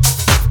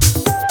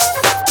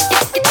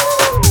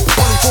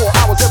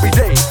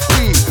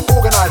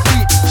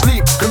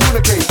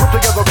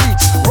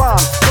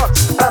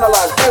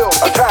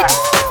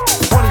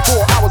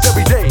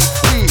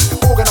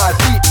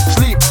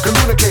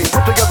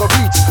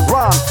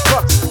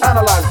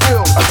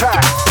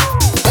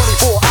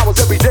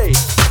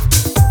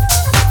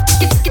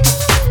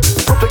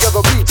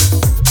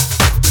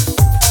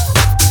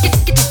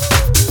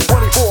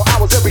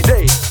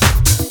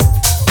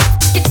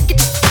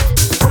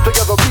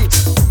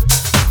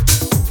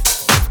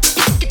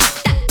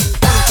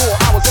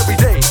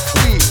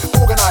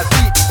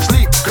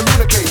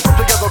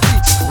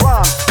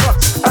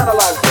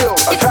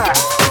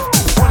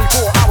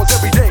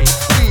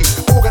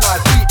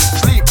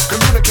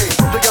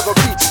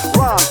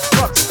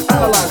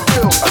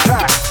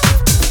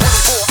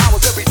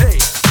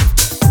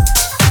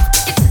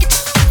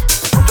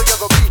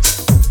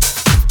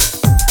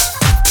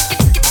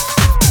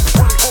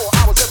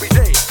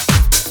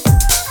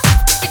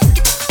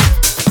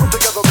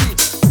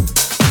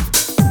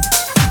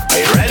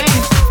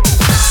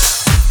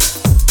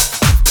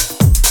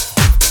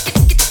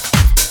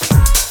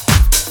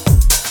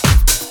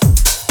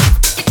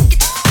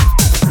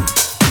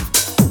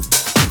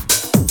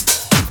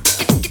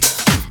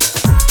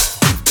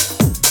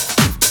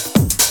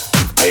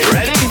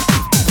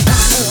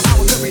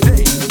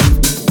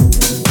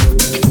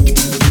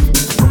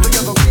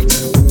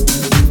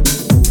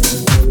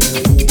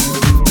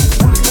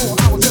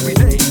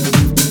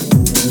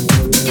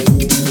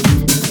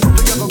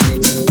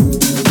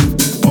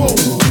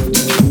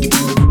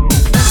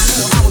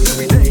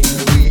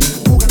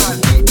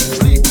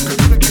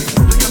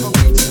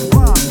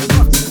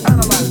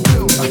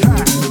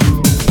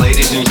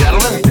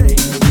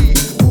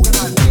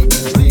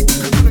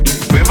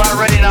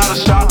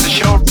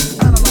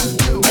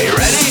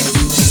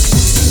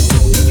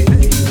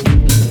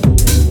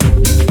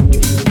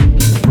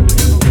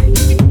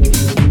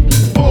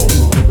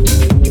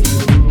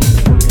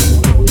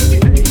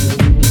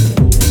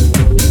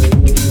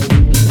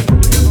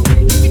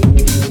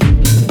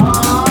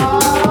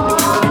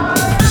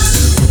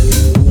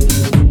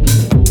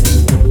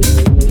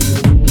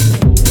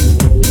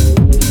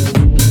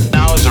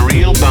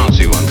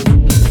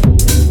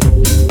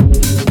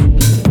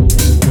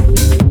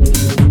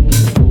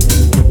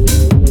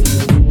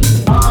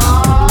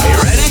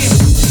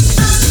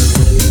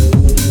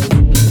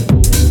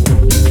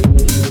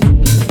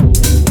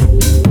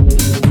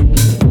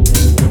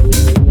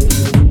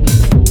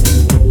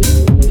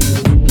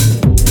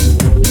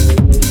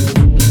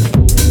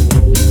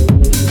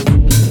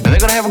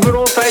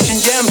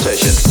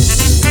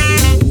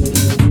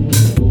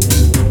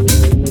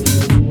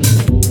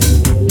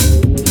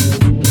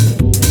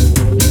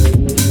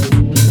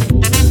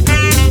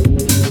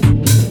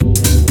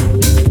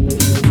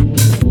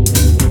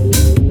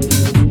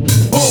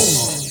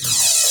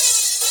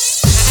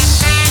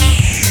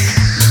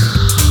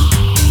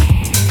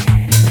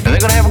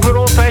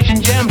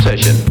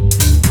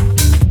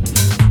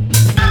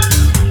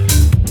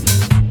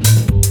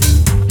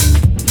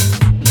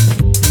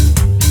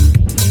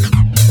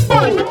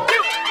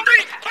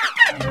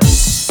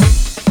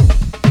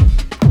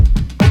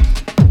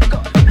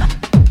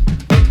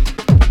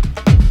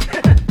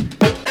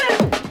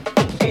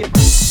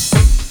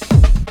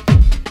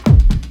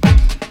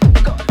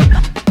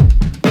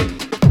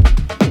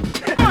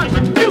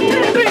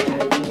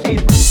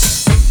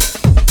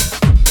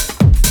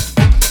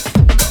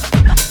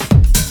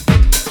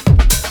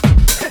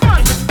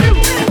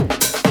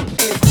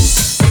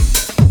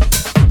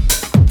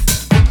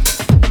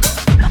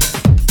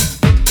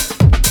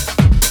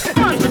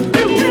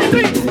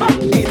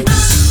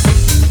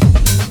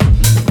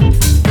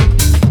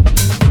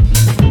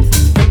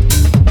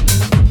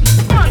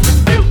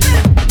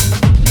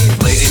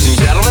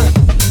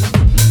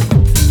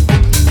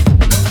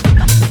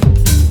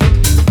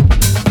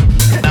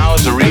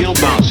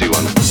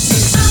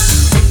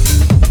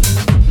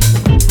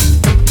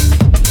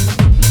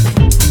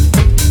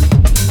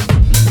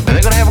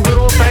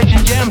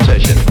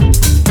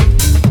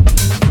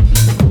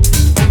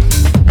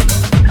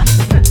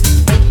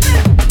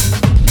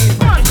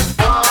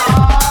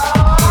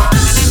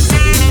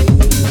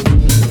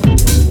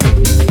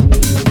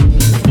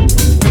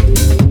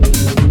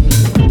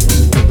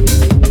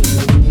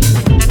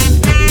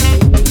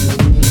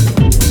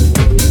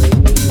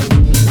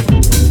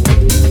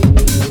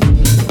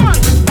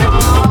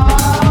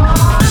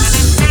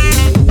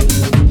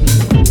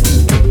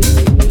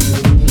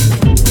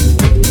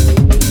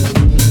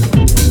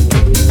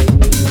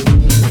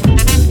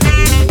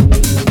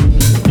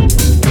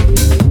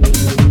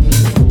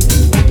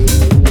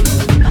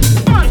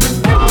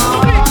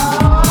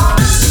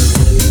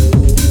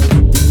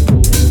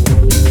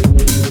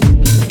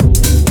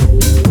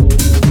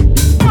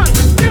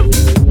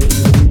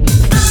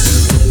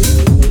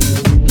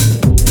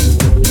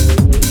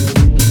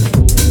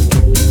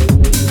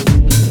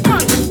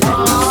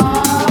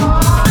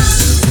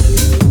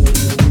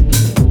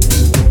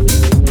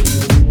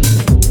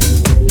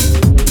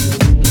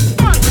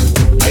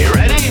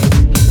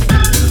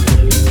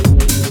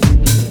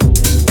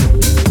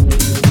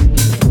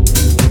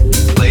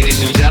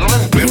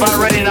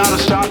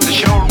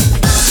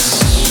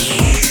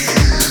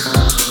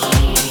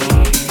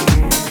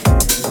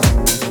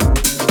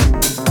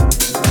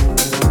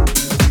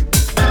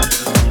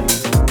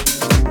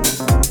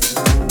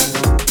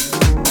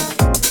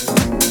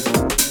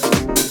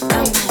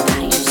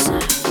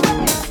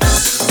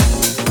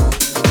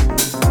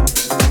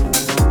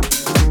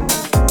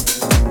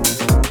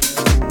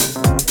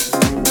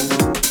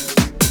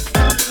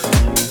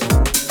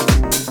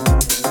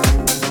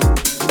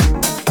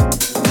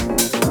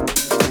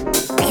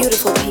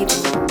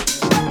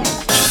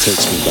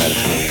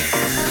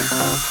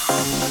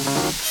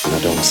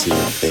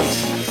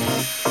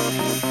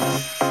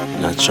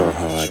 Not sure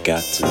how I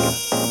got to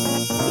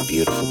the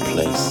beautiful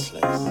place.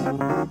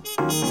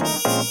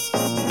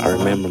 I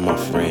remember my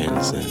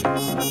friends in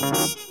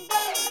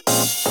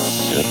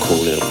a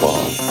cool little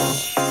bar.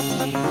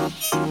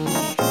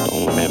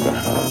 Don't remember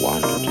how I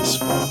wandered this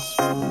far.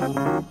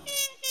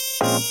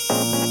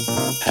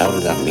 How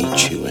did I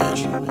meet you and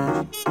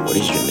what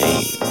is your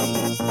name?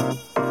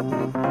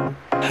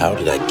 How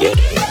did I get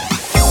here?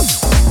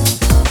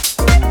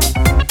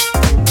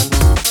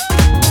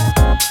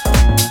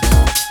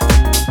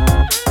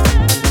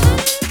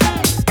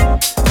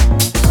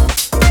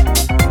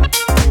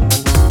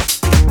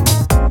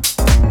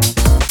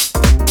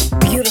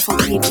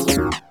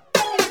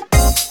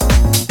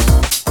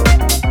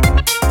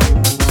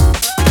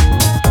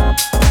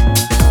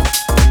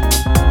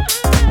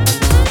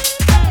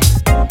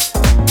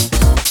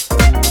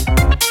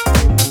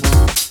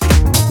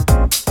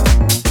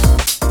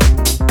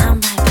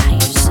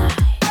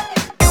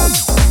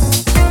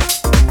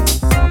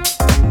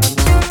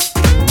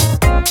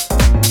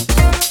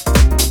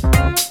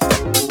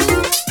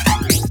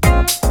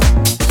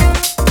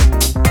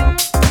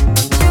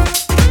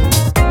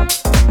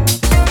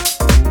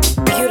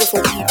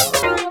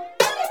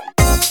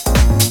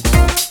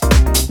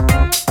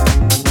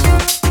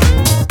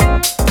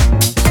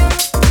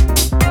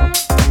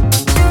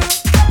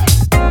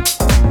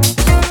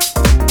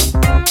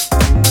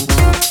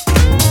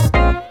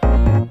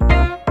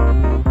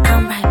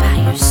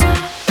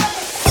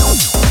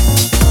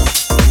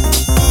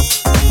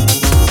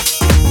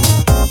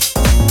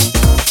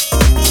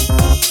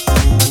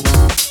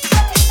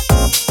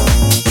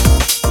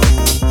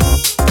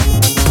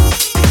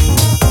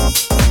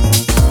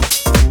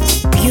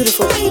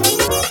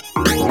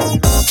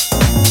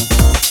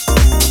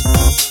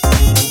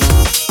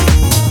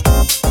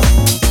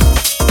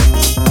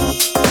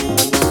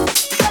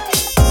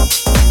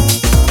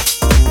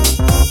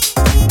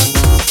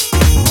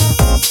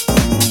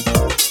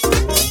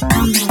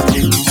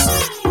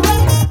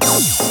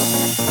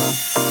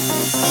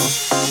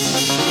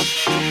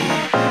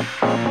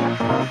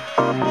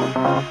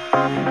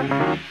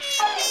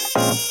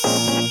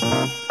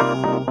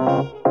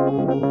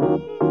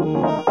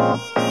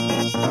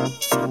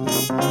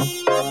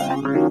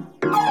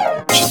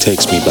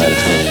 Takes me by the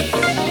hand,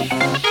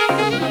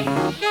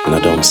 and I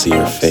don't see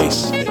her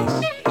face.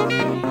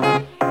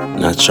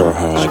 Not sure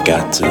how I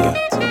got to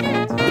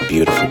the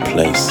beautiful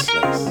place.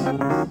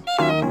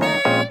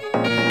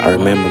 I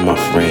remember my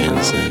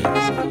friends in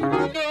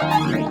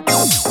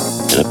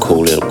a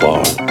cool little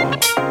bar.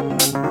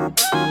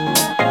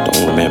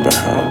 Don't remember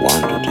how I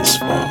wandered this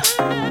far.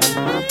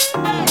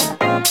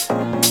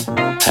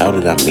 How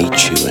did I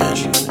meet you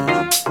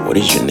and what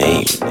is your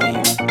name?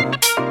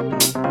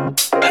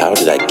 How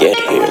did I get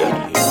here?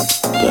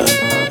 But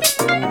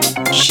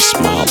she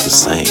smiled the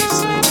same.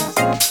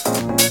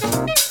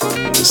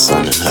 The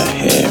sun in her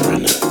hair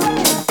and a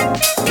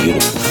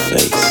beautiful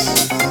face.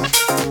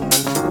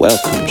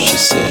 Welcome, she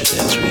said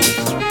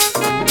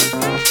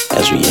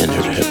as we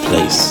entered her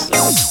place.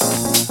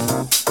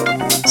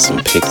 Some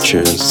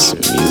pictures, some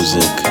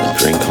music, a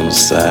drink on the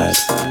side.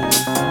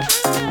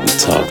 We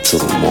talked till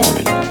the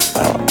morning,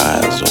 our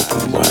eyes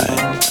open wide.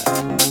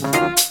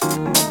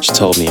 She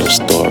told me her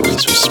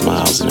stories with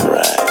smiles in her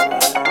eyes.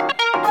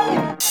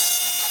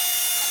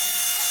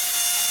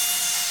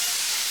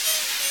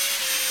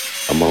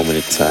 A moment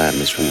in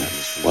time as we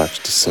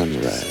watched the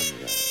sunrise.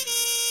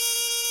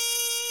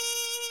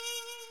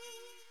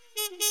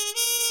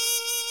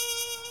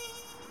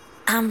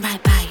 I'm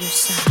right by your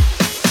side.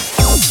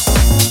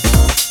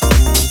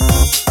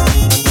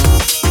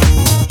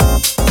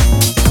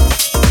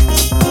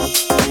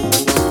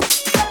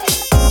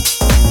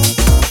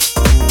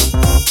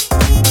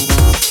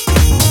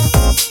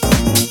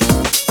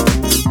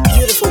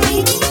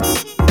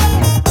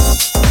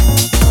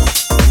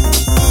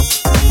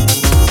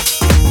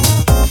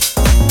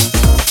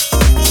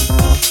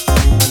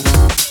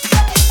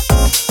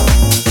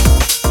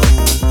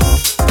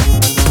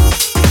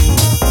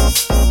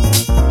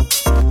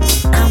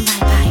 I'm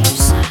right by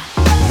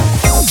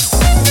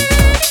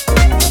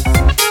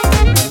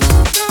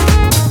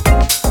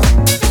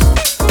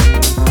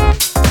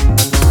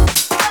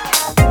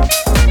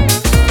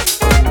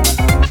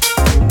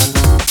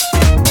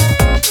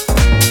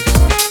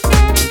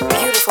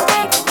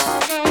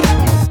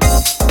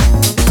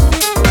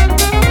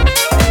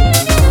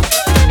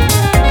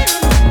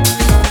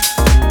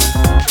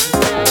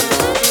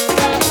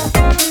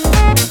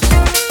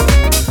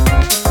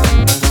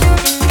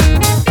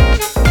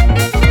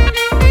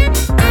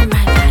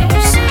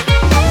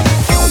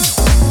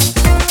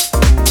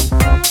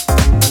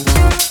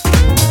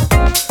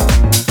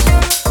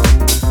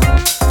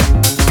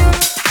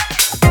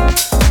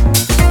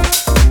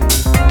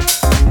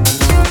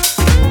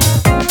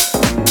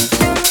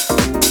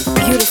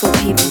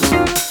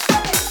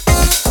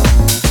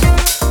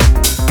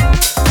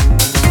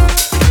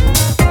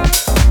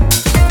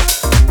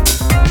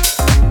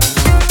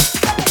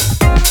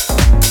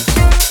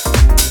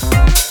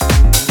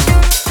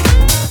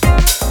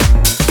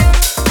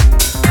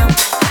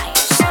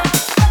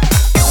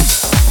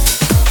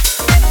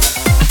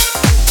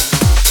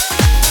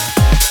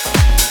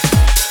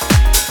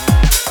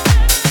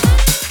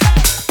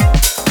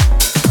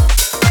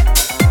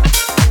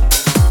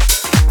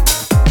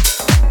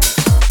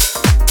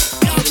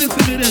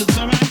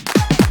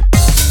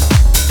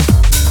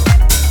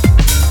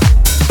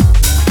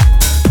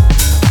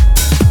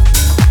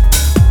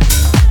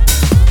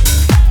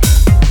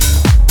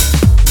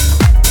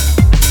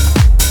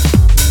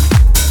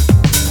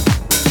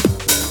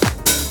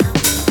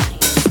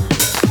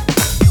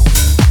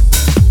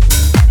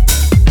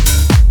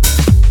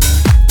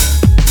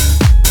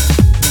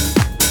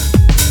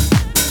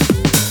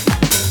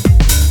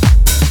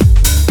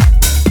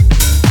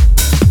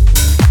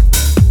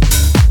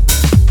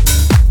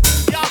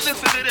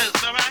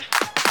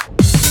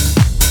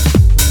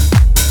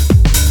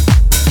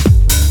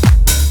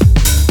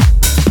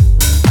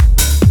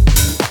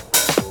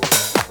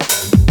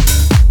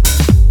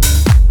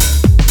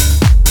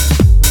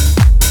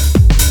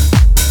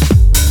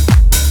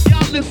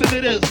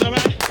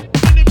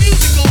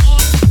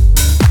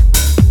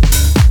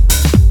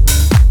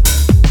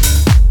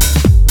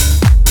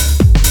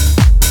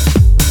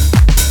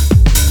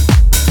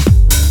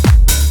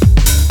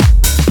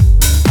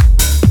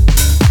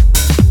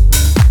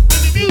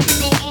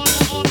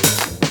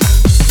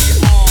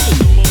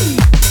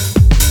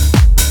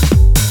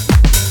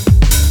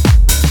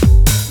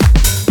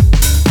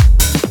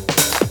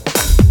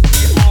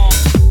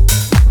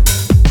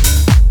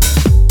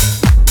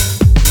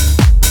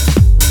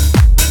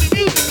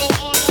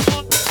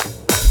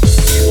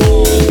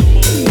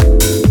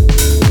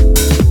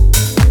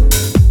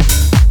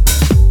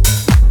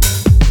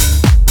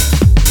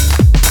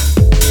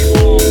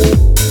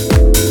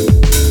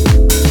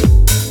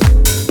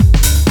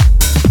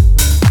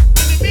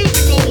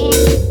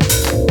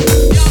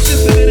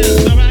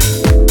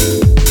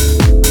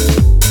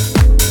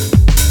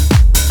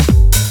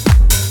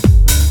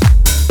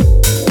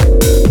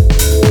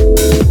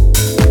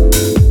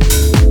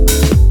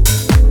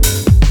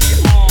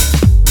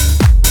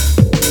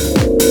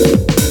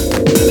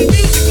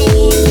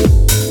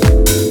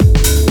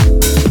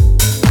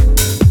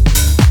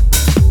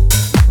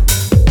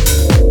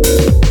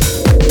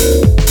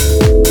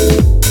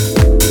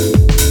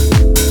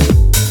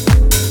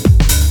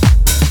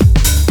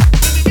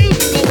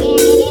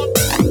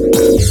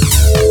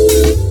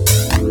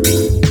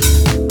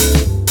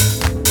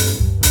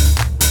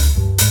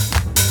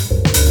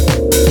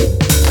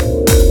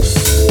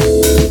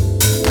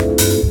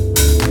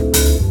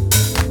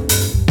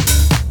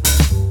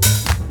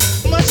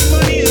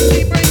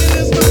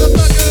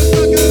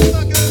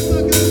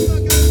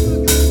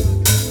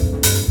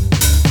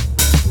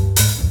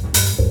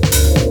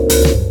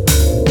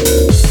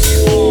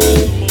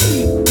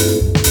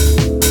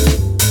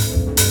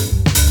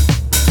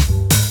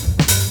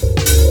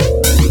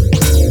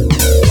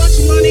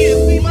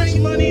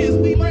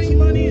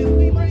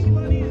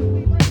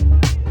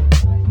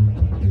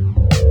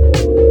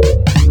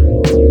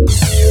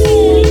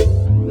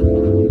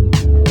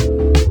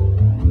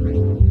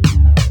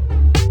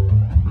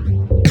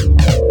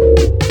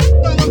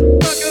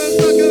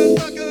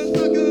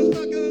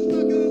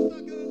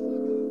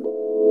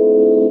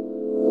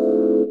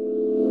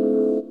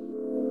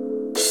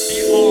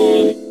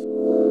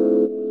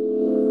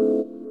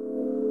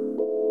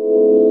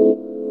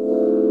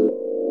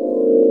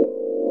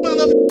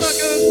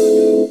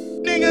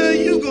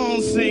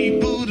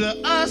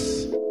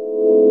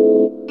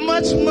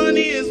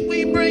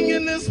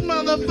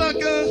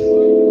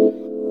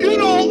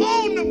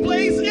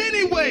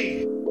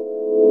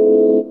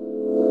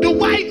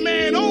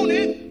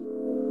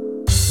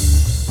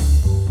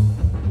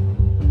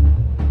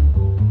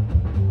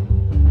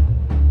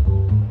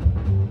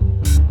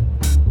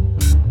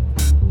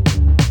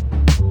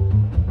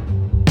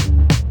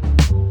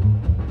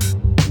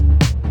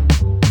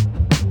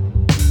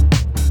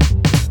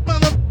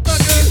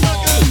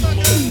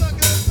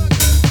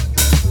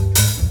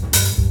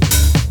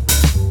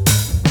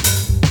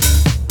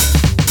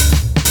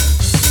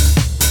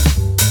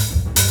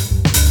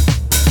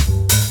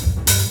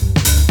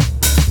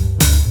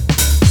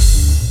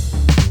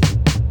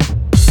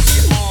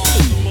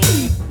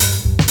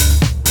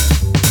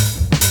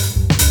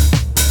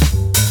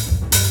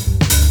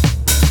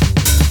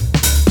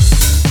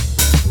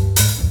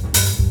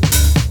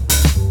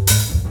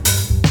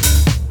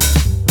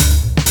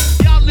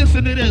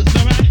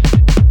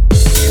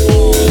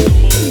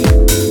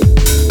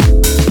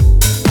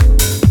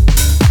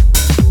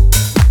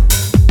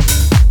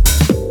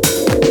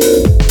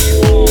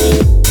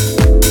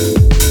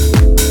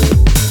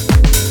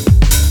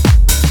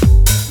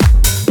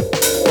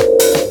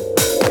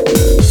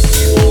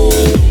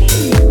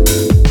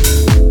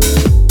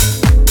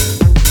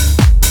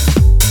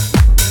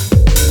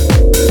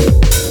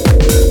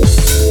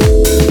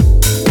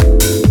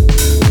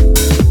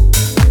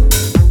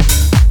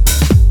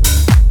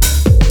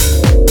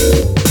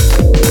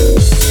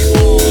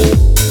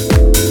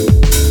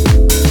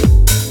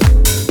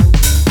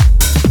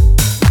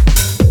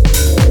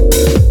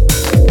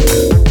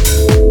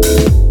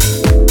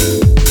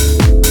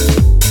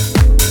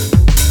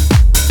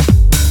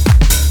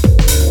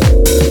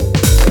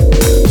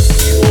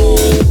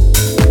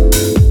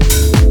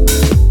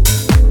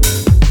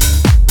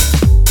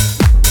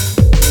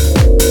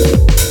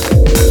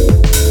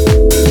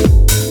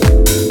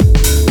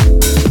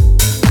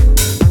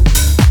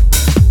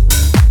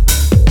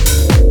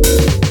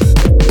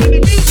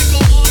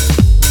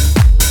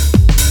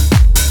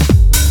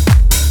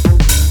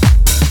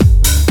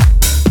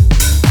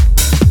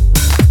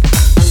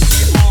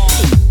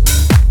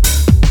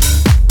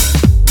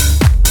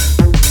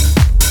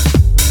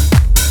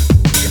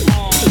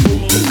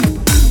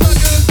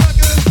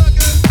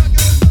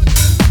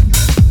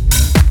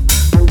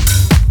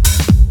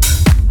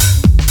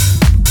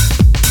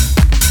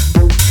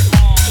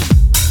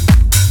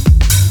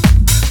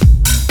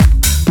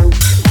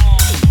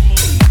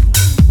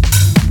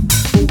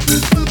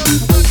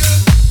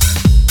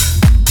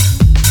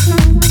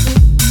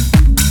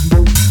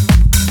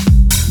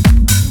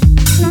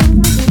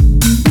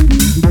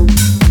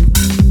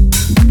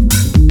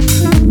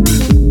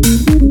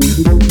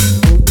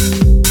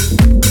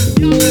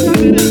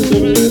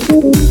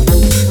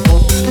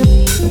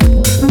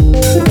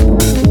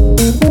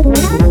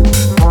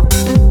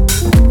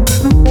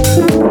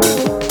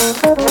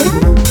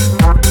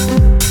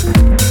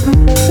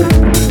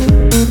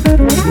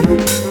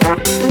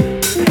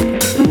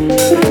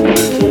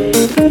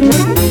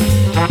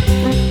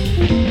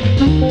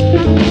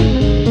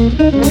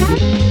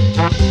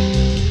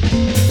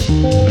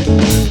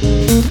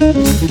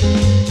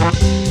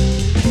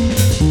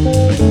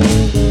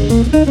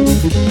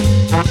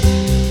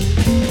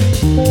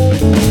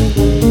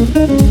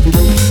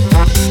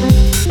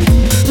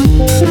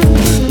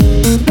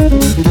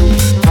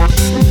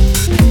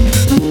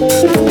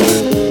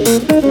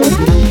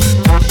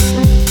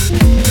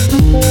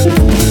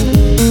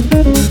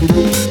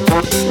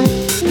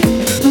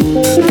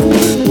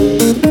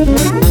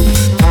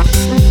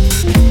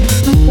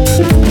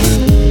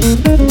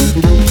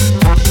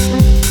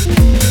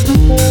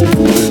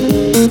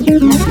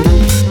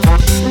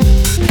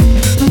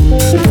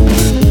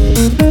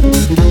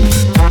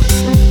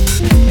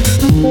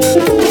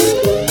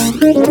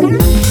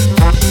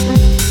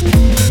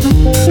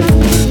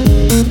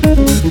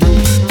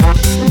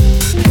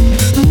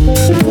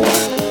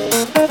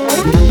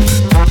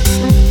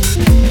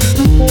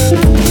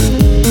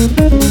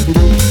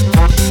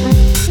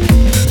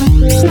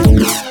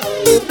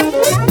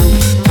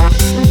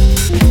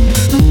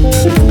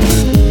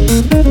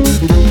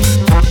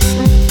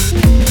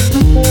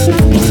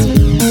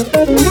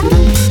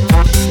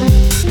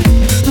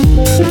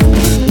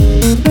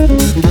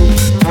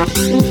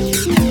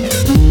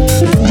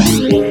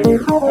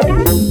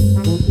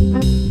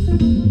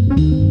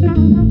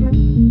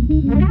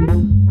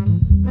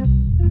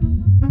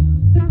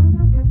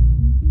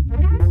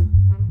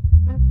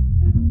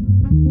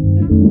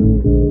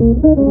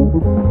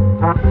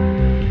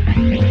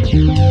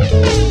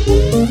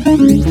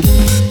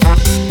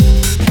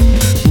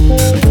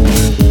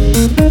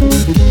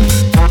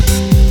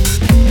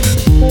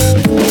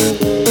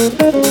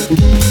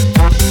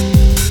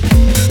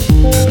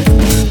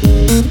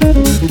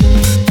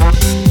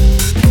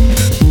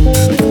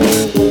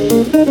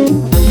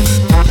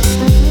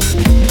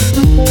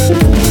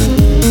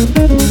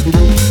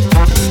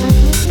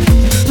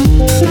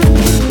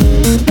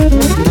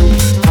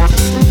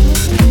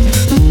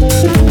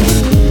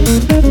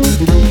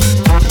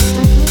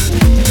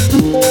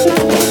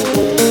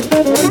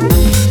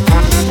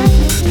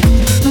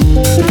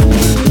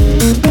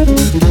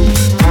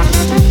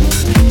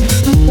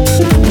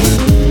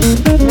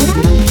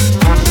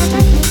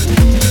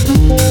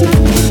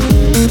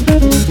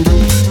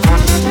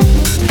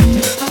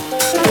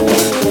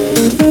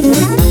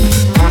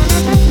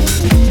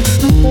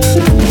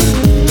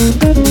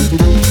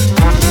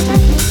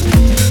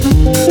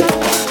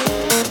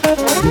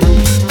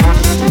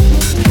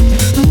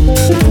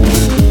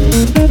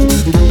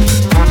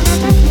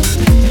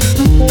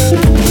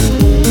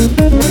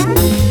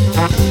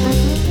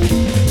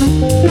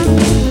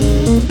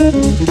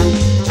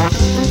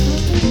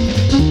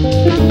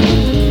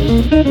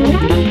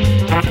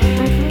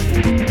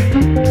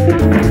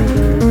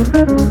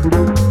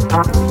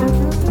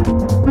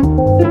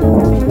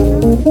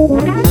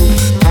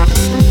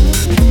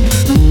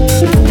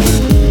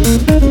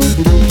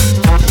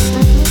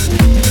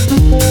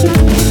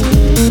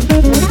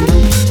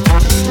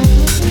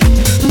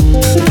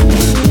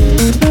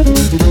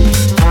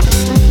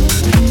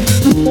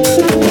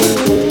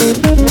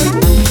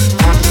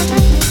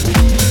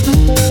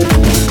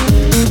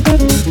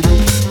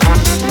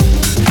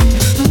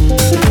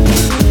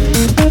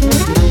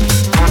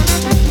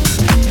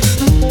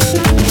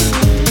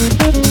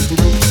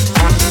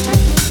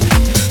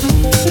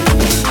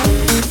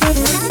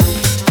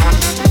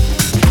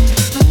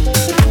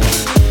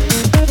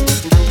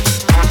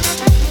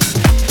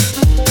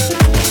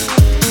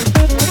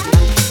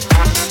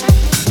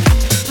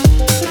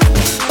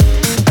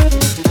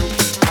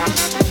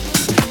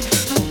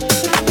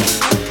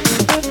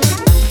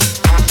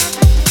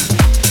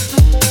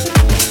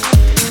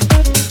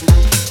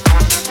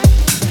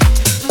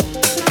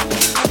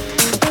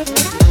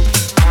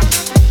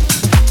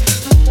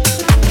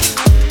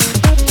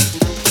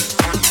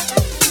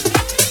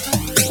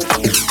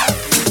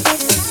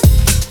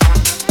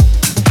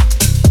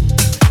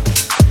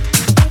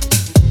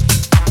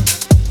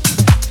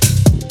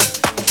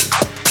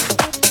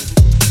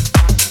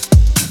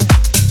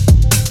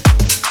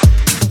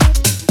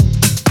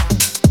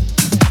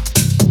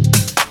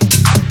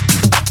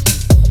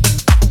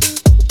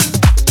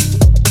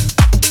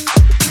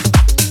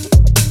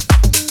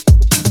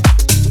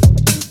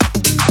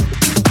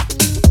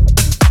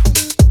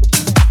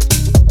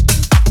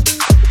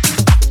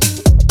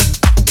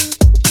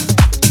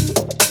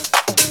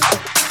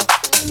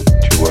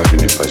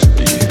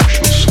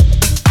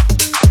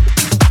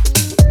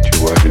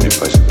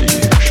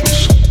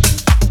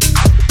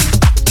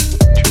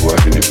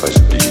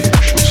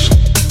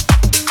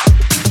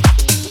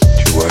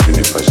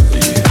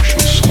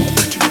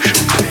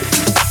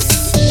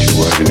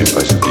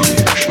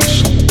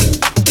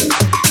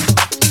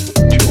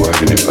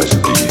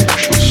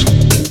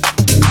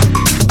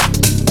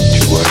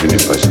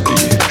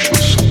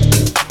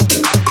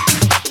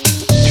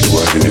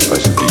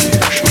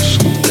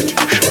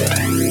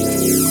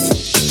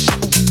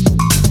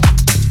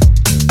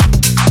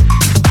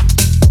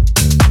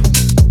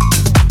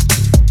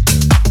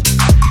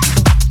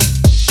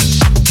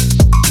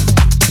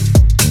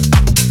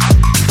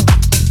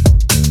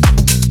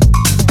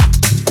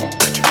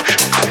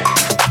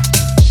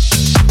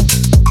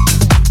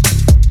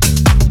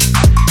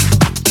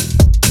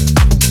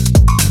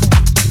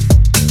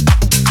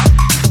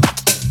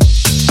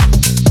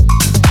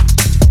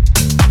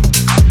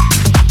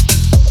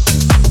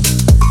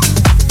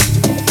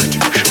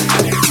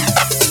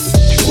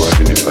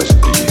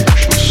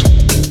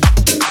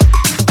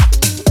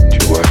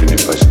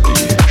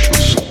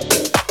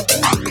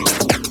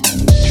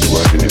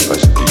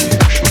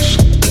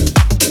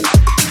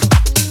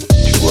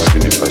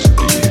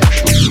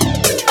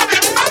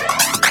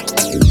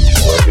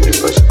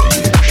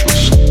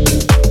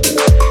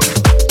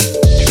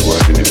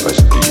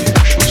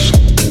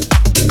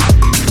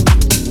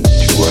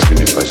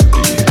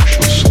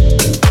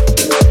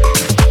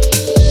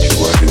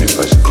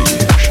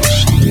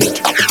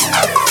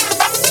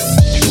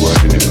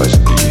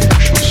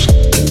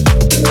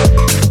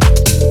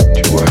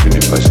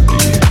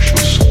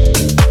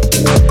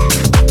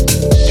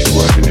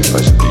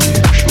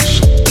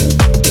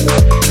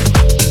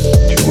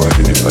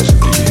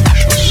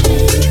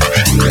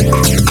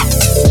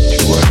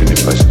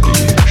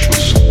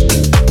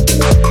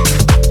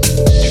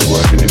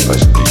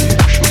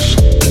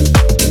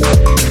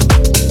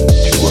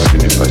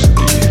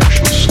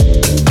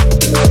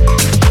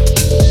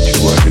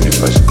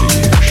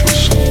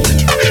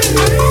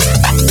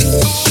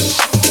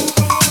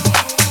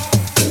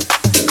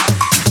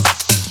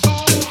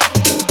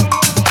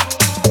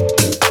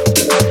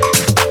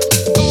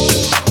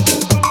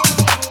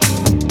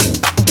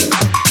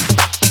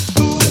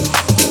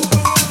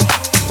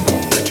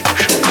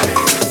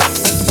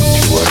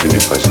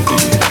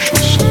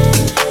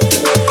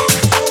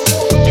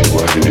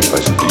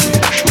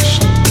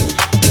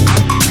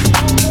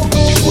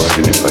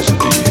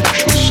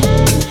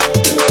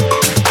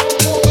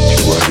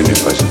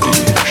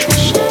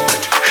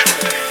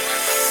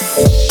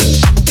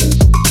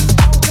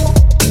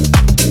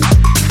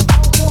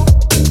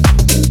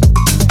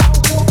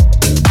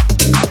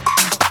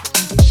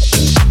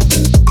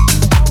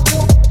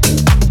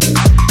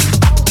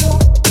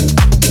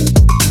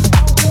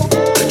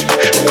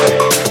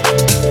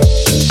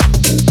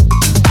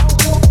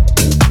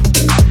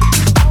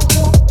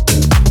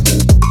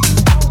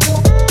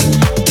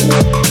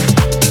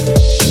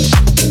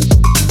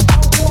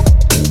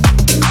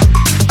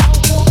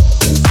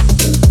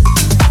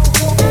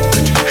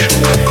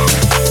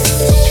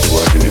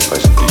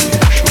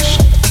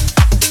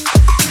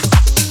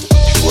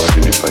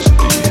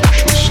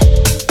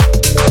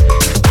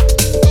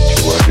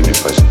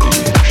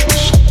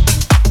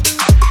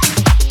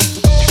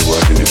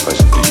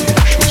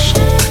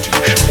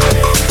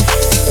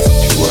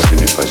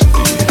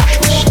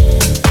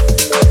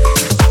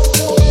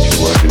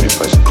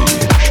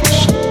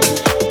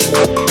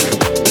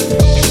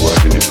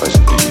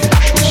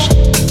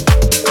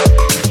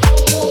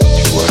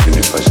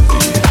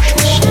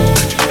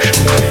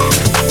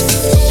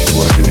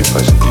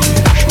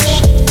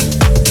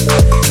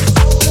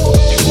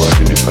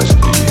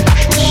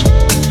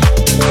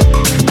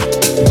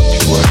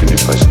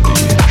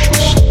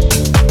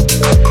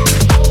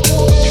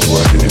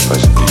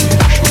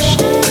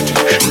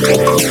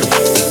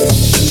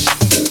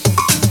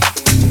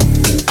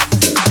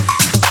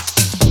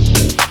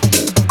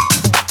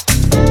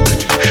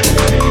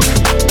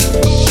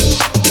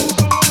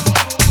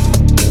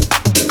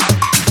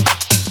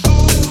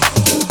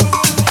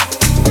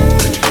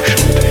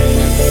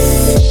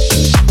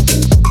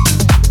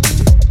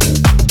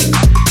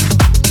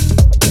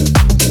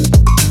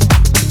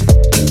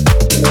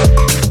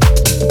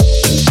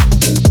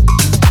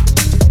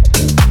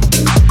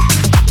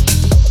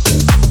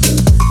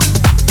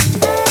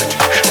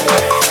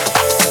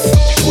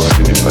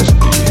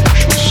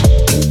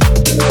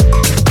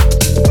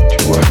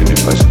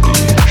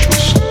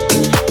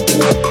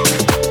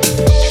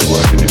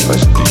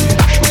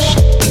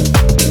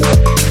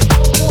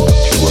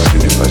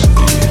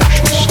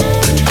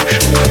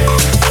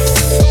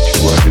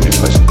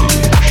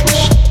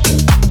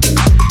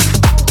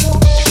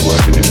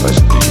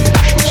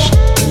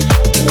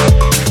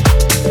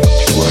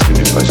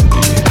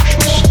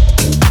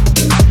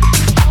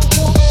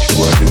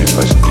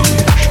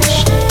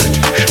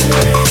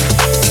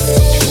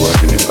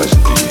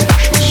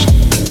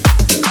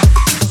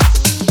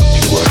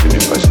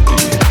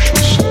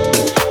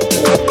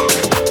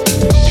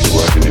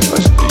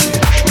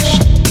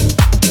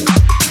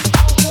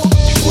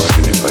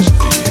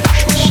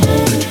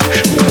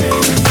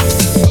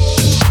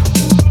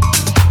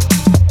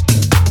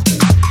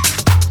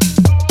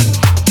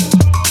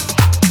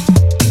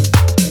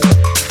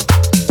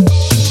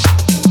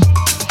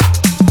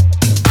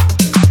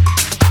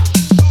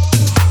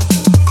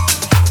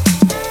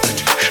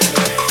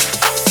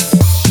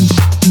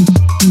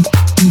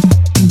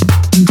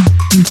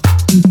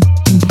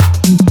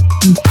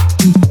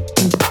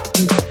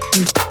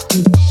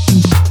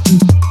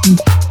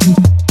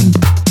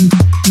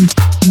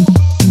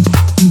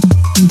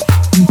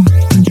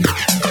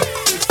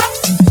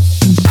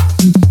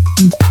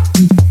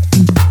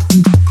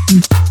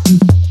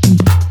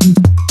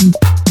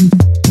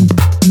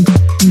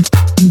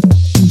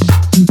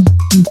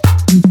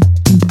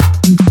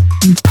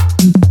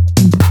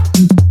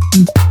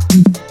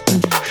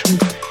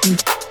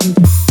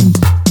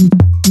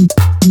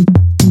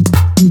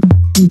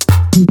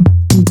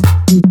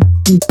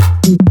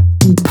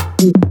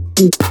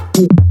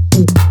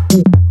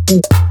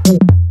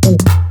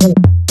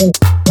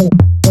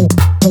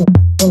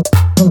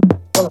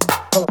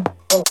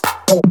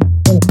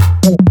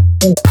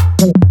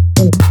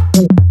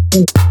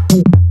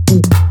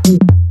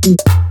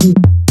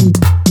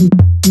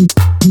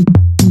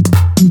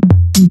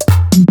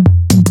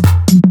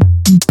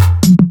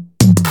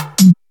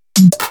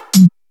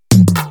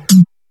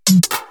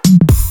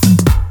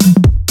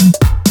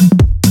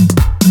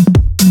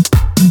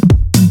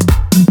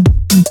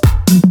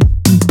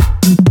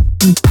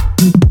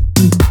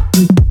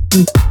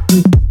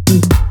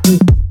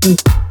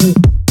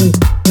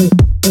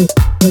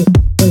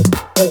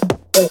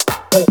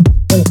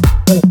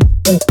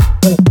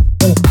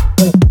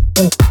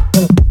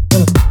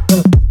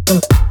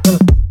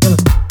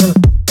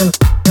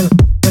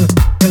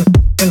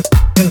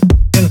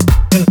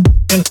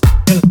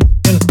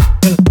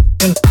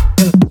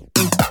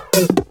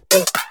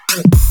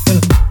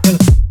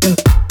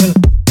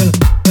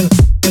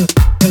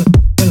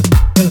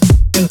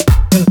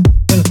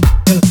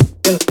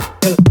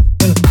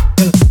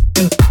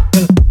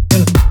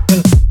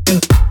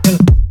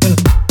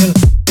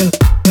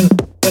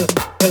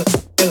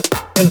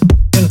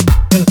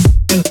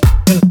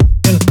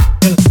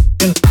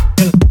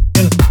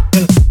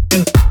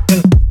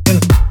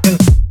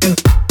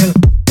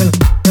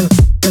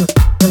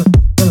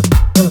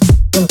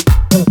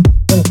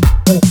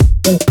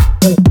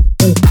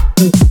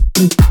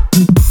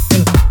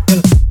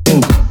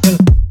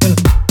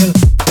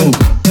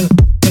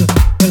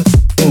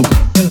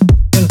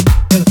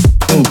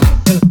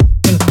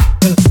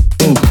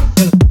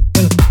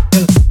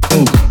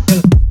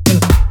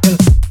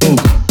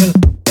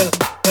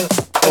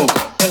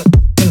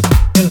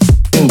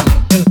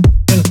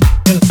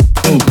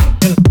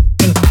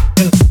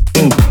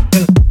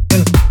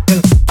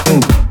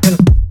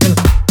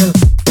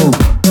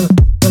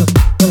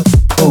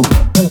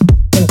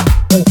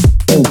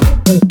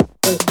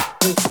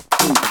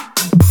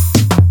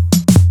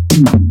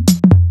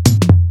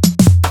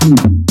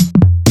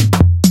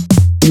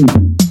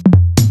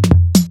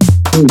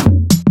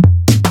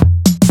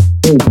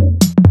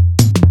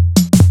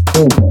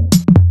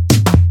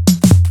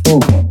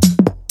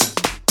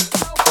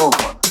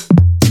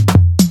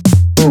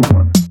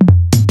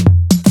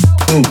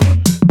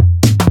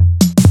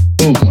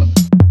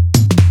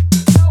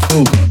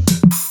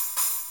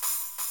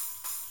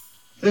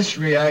This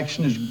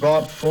reaction is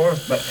brought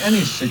forth by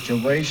any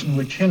situation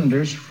which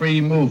hinders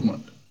free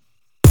movement.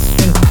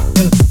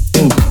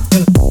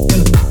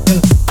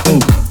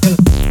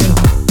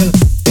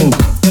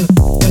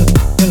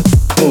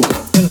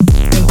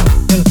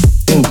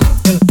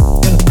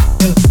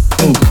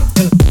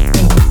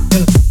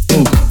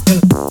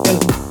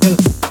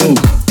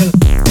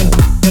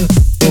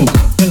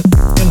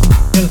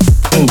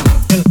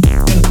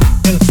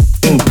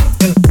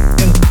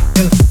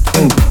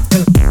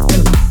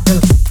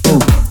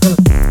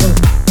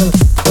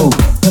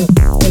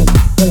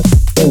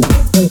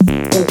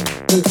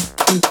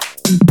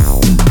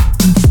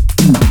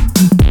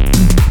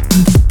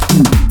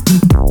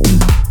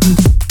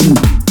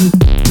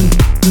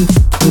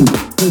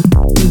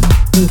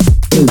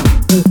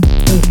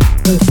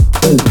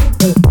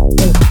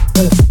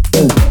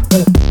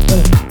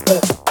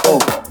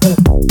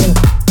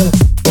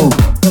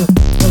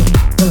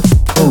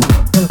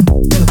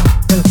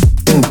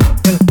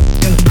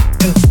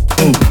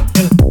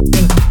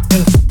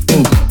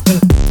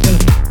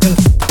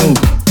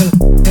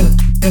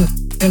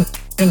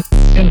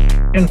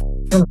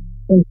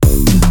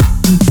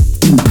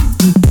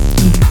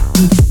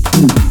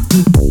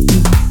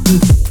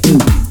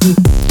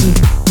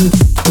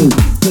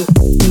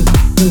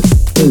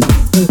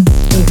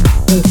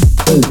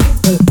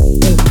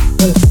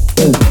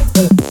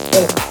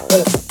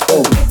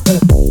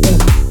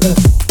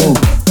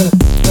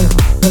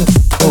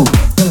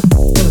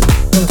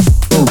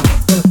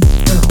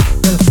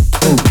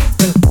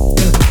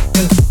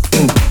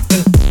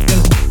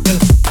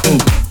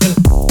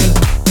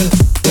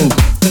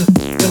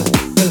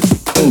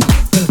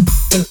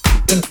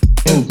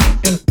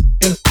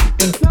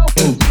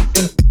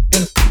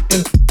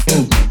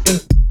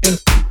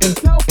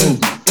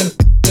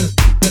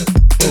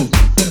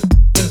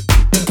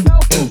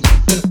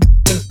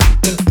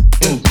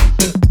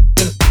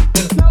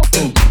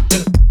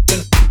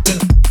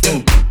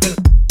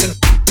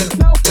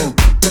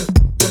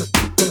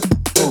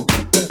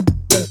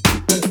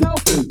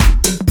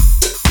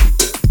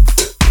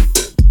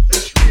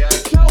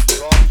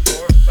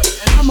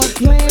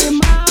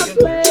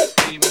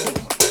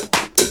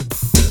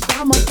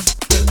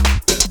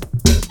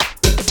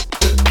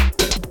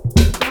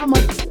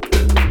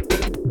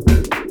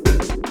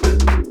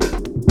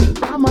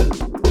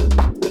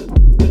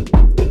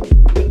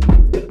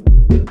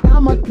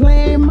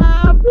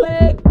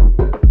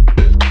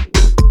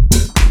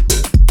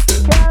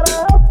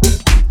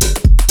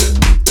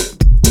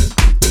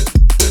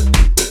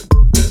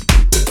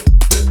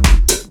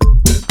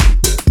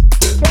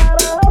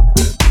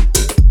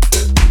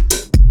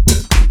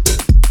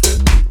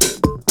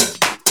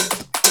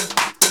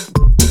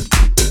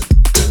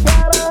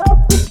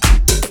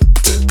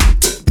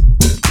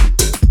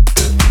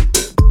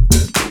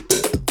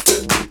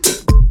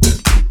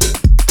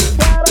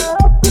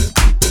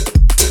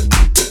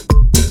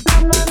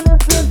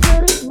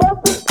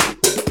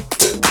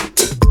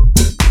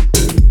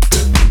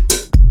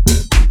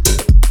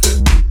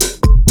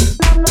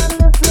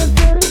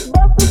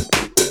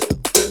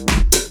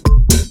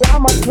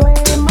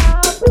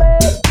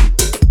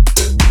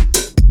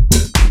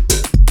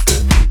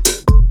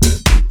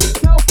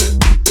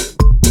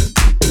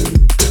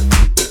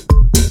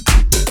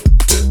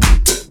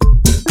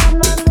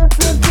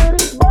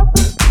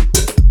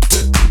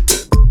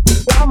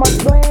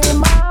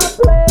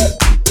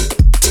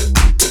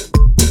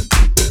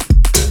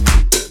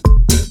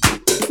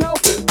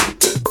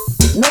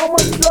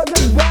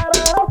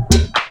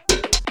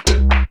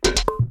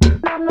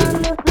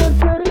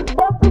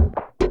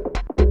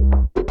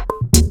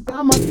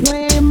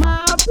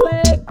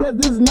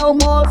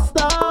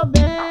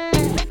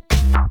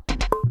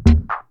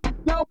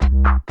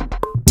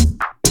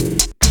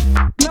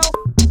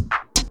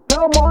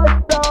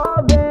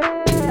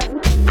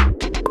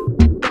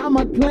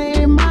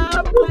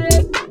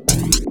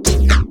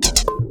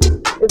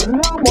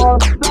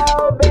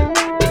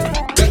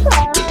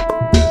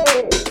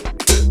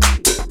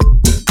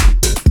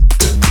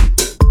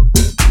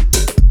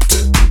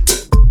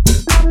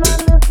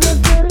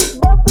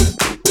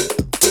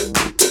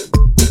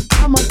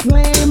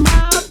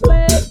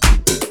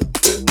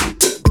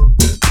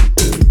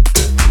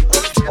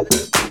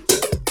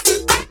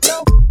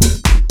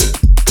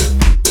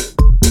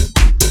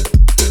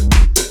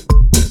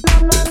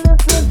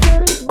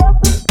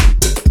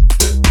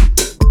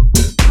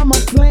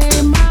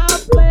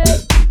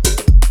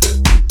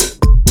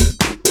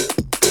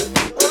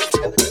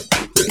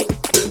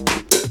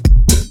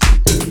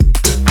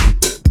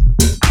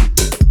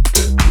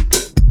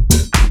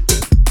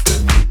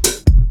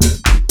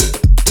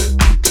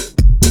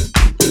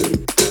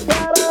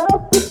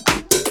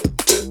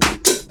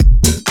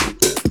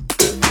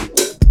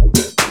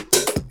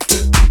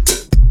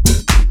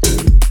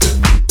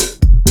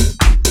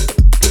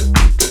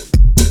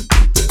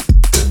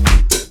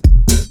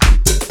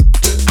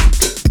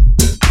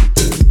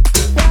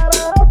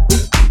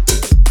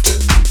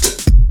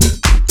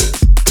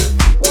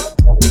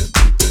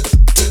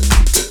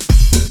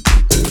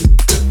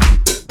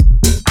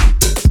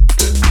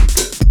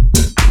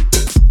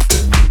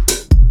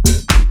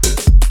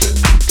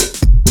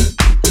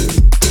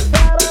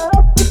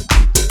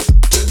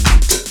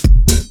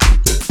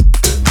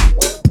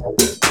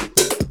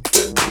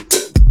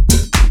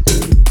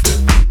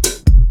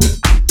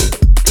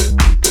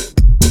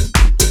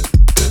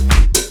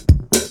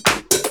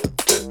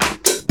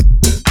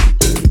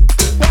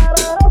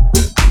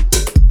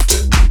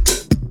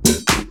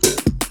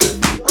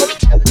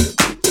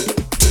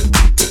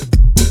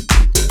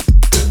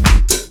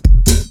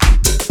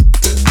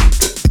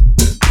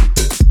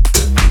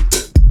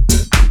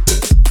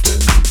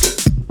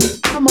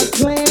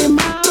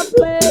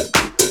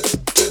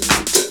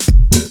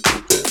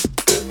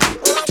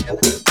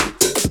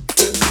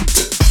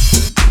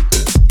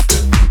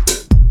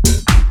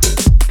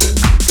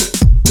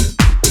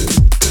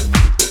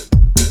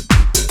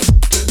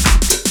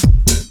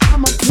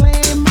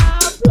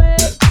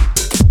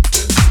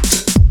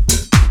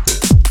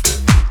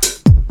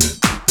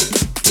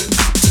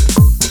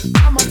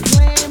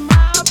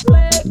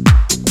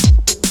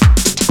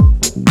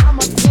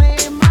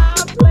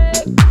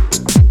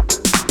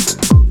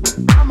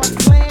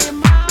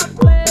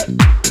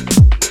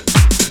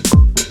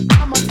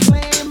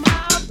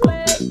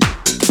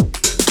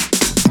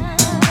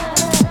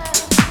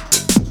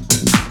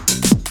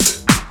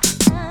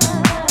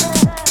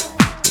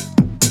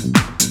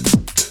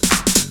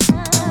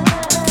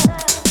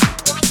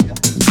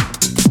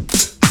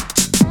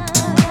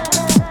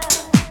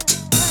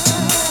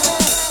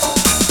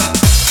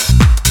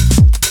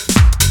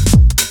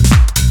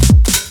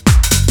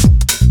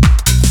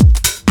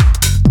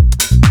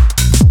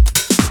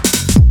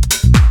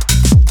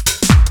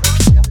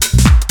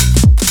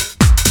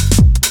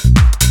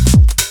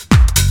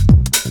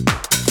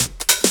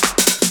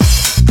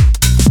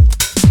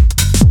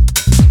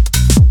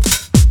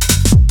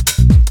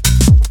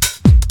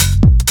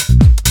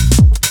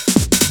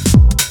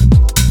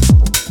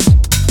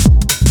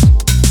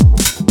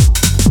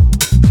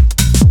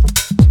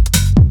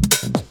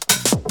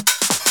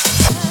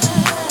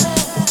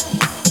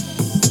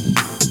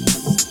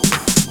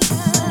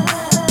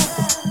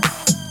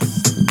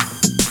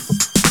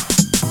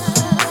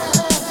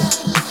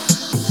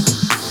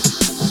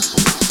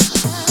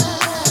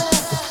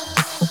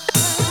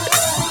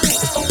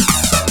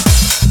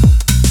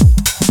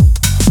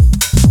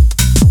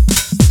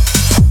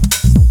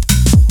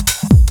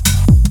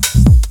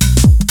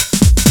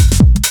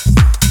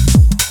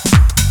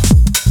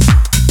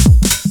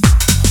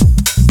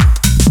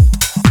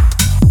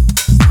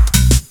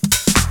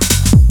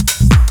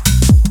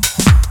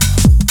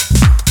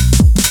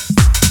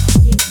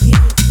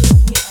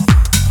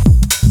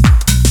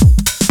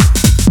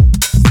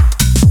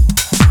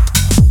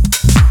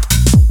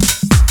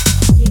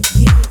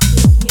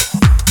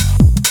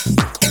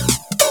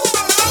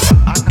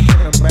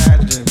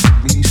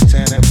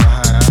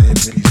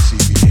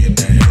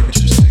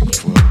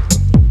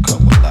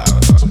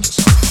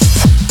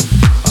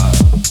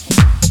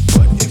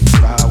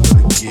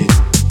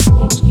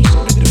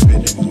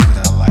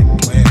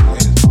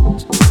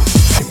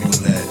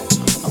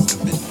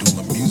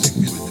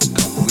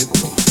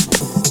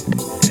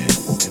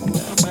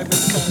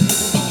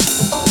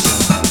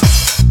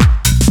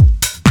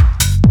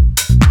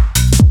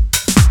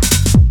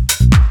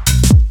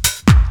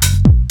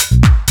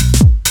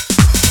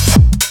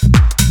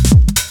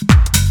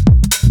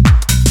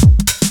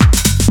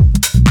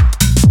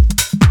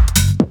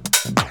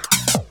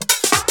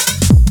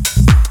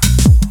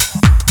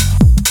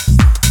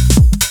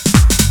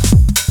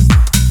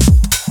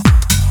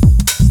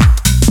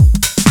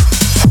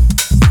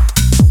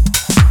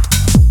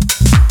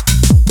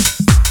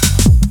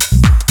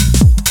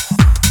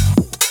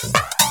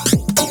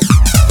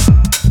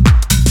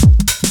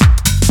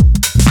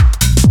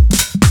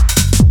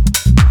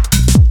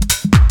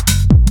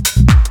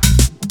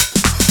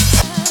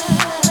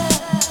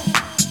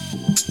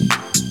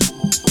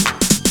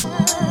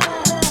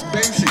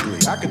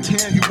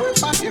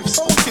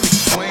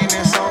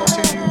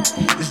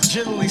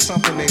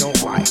 something they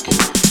don't like. It's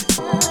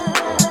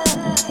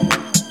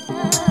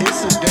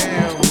a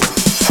damn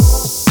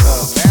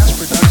mass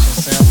production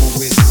sample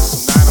with some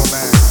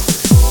 909.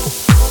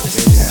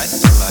 I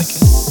still like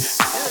it.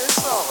 Yeah, it's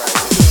alright.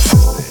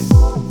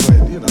 But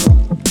you know,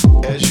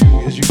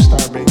 as you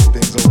start making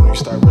things over, you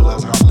start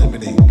realizing how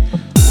limiting the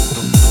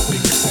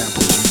bigger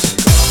samples you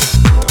take are.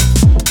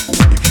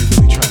 If you're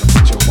really trying to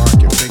put your mark,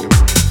 your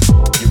fingerprint,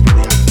 you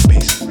really have to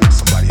base it around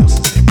somebody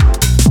else's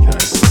imprint. You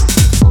know, it's just a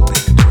difficult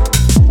thing to do.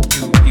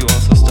 You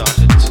also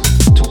started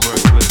to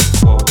work with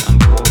quote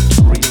unquote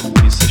real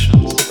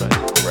musicians, right?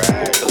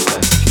 Right. The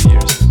last few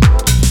years.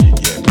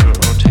 Yeah,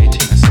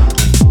 rotating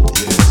assembly.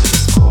 Yes,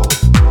 it's called.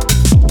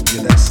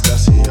 Yeah, that's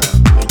a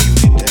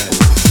unit that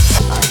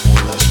I more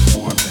or less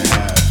formed to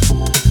have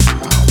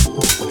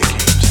when it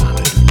came time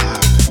to do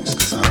live things,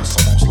 because I was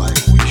almost like,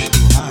 we should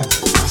do live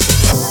things. I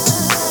said, well,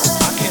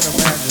 I can't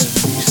imagine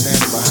me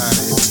standing behind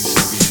an MPC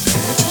being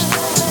that interesting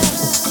for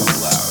a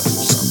couple hours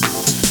or something.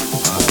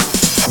 But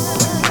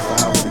if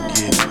I were to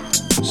get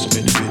some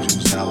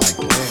individuals that I like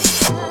playing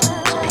with,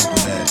 some people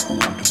that I've been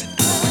doing music with,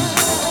 to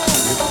come with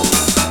me.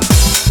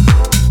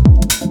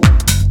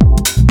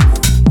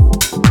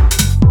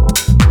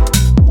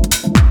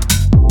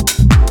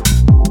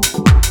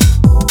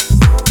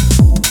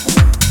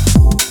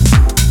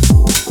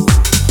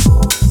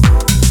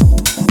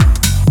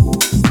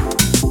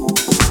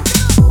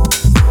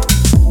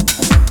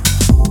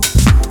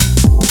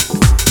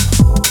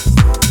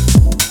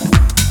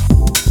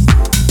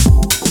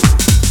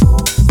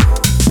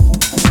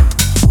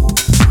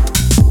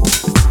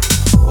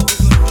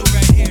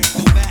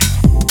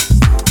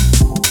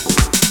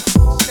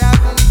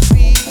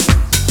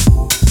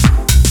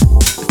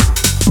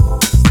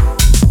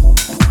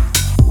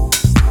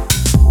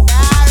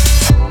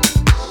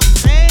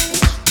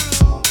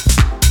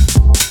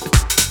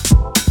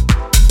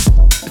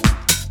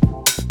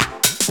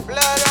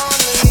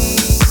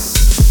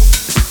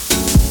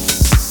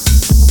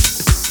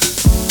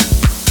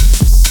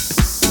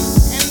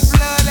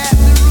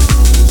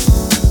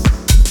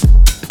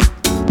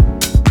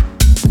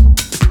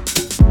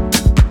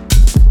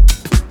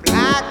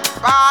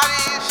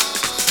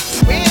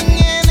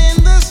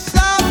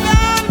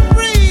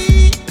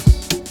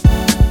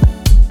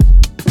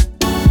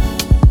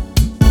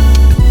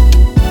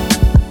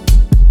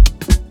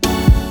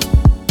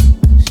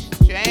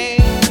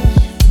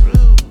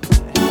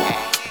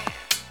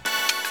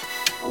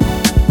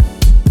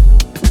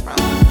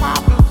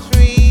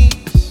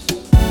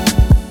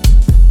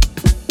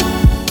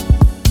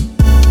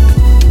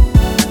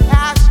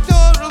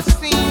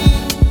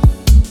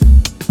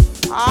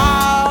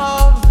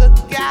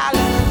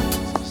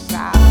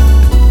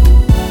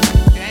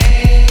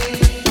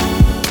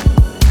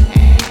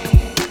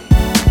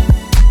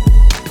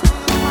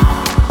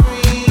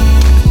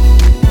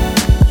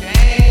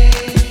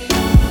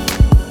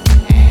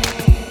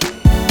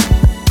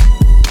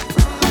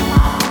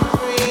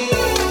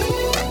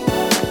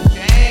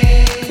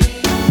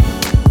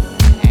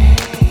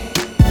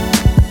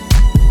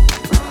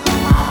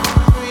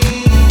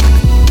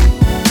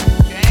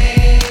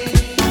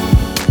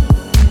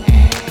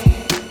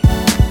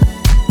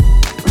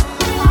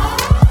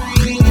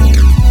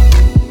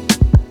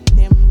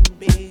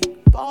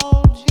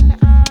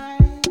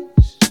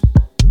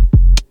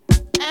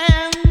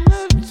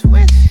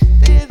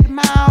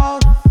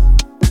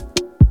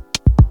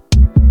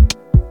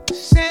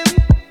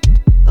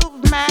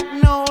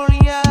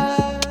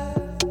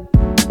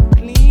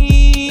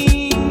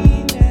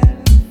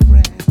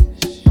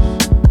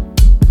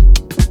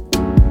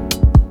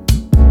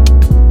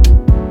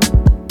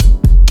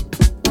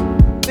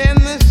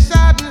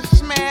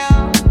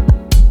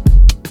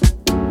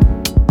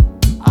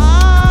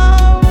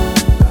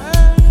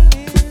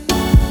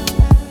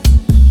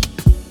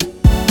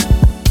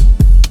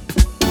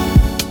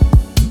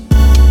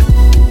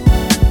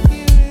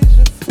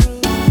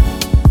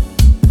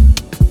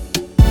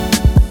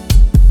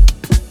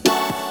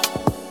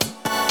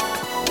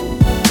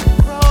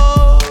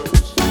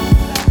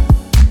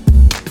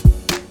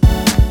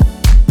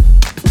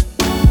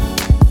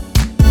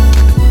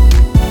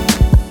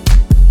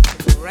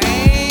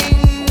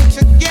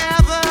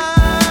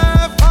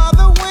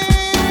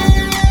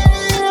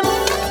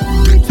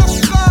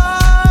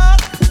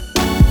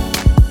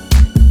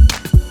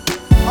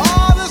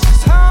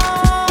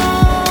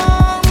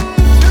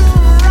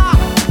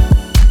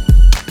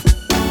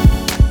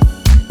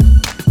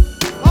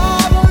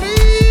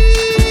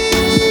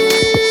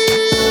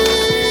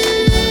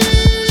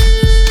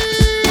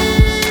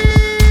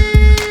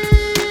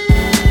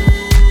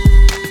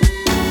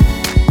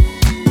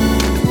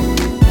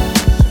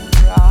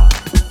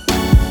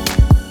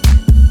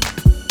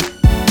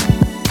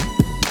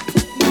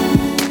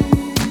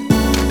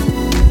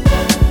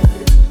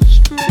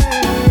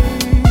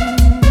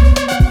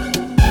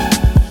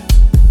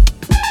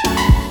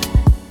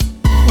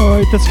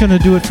 That's going to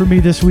do it for me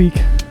this week.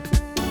 This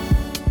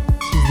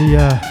is the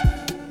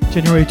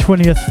January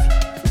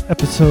 20th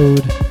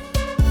episode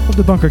of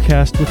the Bunker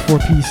Cast with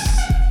 4Peace.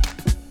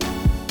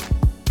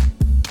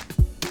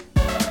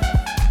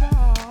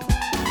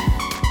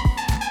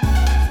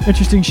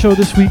 Interesting show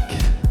this week.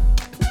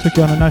 Took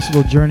you on a nice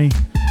little journey.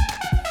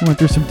 We went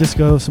through some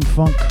disco, some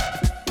funk,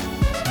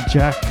 some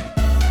jack,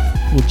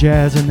 a little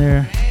jazz in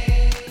there,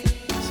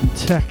 some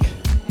tech.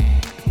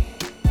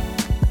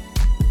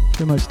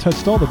 Pretty much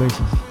touched all the bases.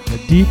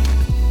 Got deep.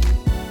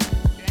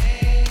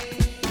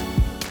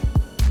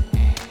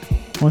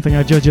 One thing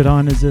I judge it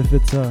on is if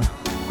it's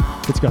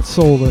got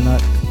soul or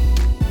not.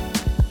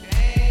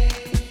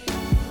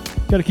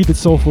 Got to keep it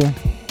soulful,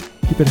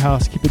 keep it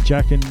house, keep it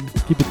jackin',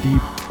 keep it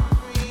deep.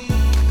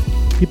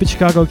 Keep it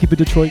Chicago, keep it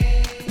Detroit.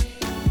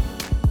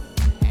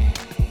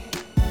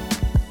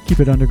 Keep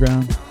it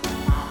underground.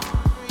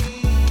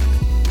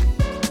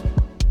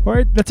 All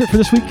right, that's it for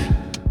this week.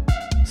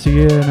 See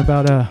you in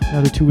about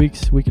another 2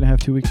 weeks, week and a half,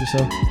 2 weeks or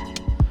so.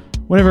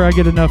 Whenever I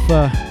get enough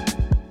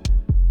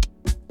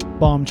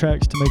bomb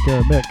tracks to make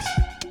a mix.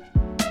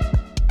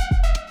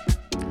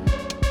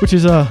 Which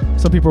is,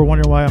 some people are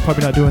wondering why I'm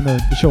probably not doing the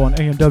show on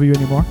AMW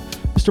anymore.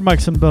 Mr. Mike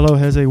Cimbello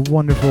has a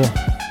wonderful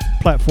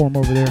platform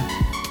over there.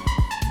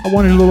 I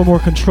wanted a little more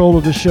control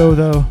of the show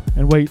though,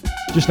 and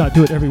just not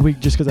do it every week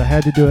just because I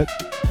had to do it.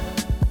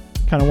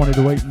 Kind of wanted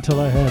to wait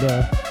until I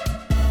had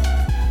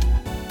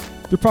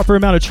the proper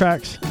amount of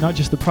tracks, not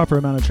just the proper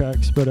amount of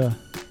tracks, but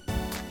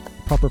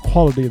proper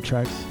quality of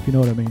tracks, if you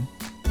know what I mean.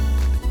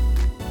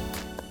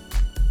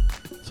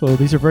 So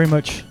these are very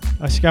much,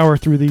 I scour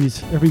through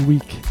these every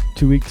week,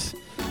 2 weeks,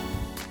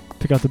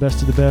 pick out the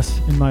best of the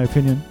best, in my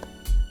opinion.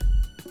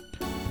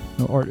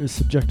 No, art is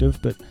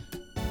subjective, but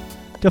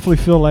definitely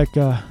feel like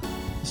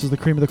this is the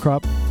cream of the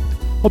crop.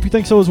 Hope you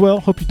think so as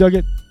well. Hope you dug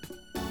it.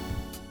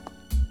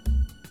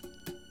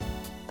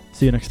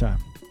 See you next time.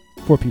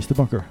 4Peace, The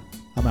Bunker.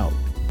 I'm out.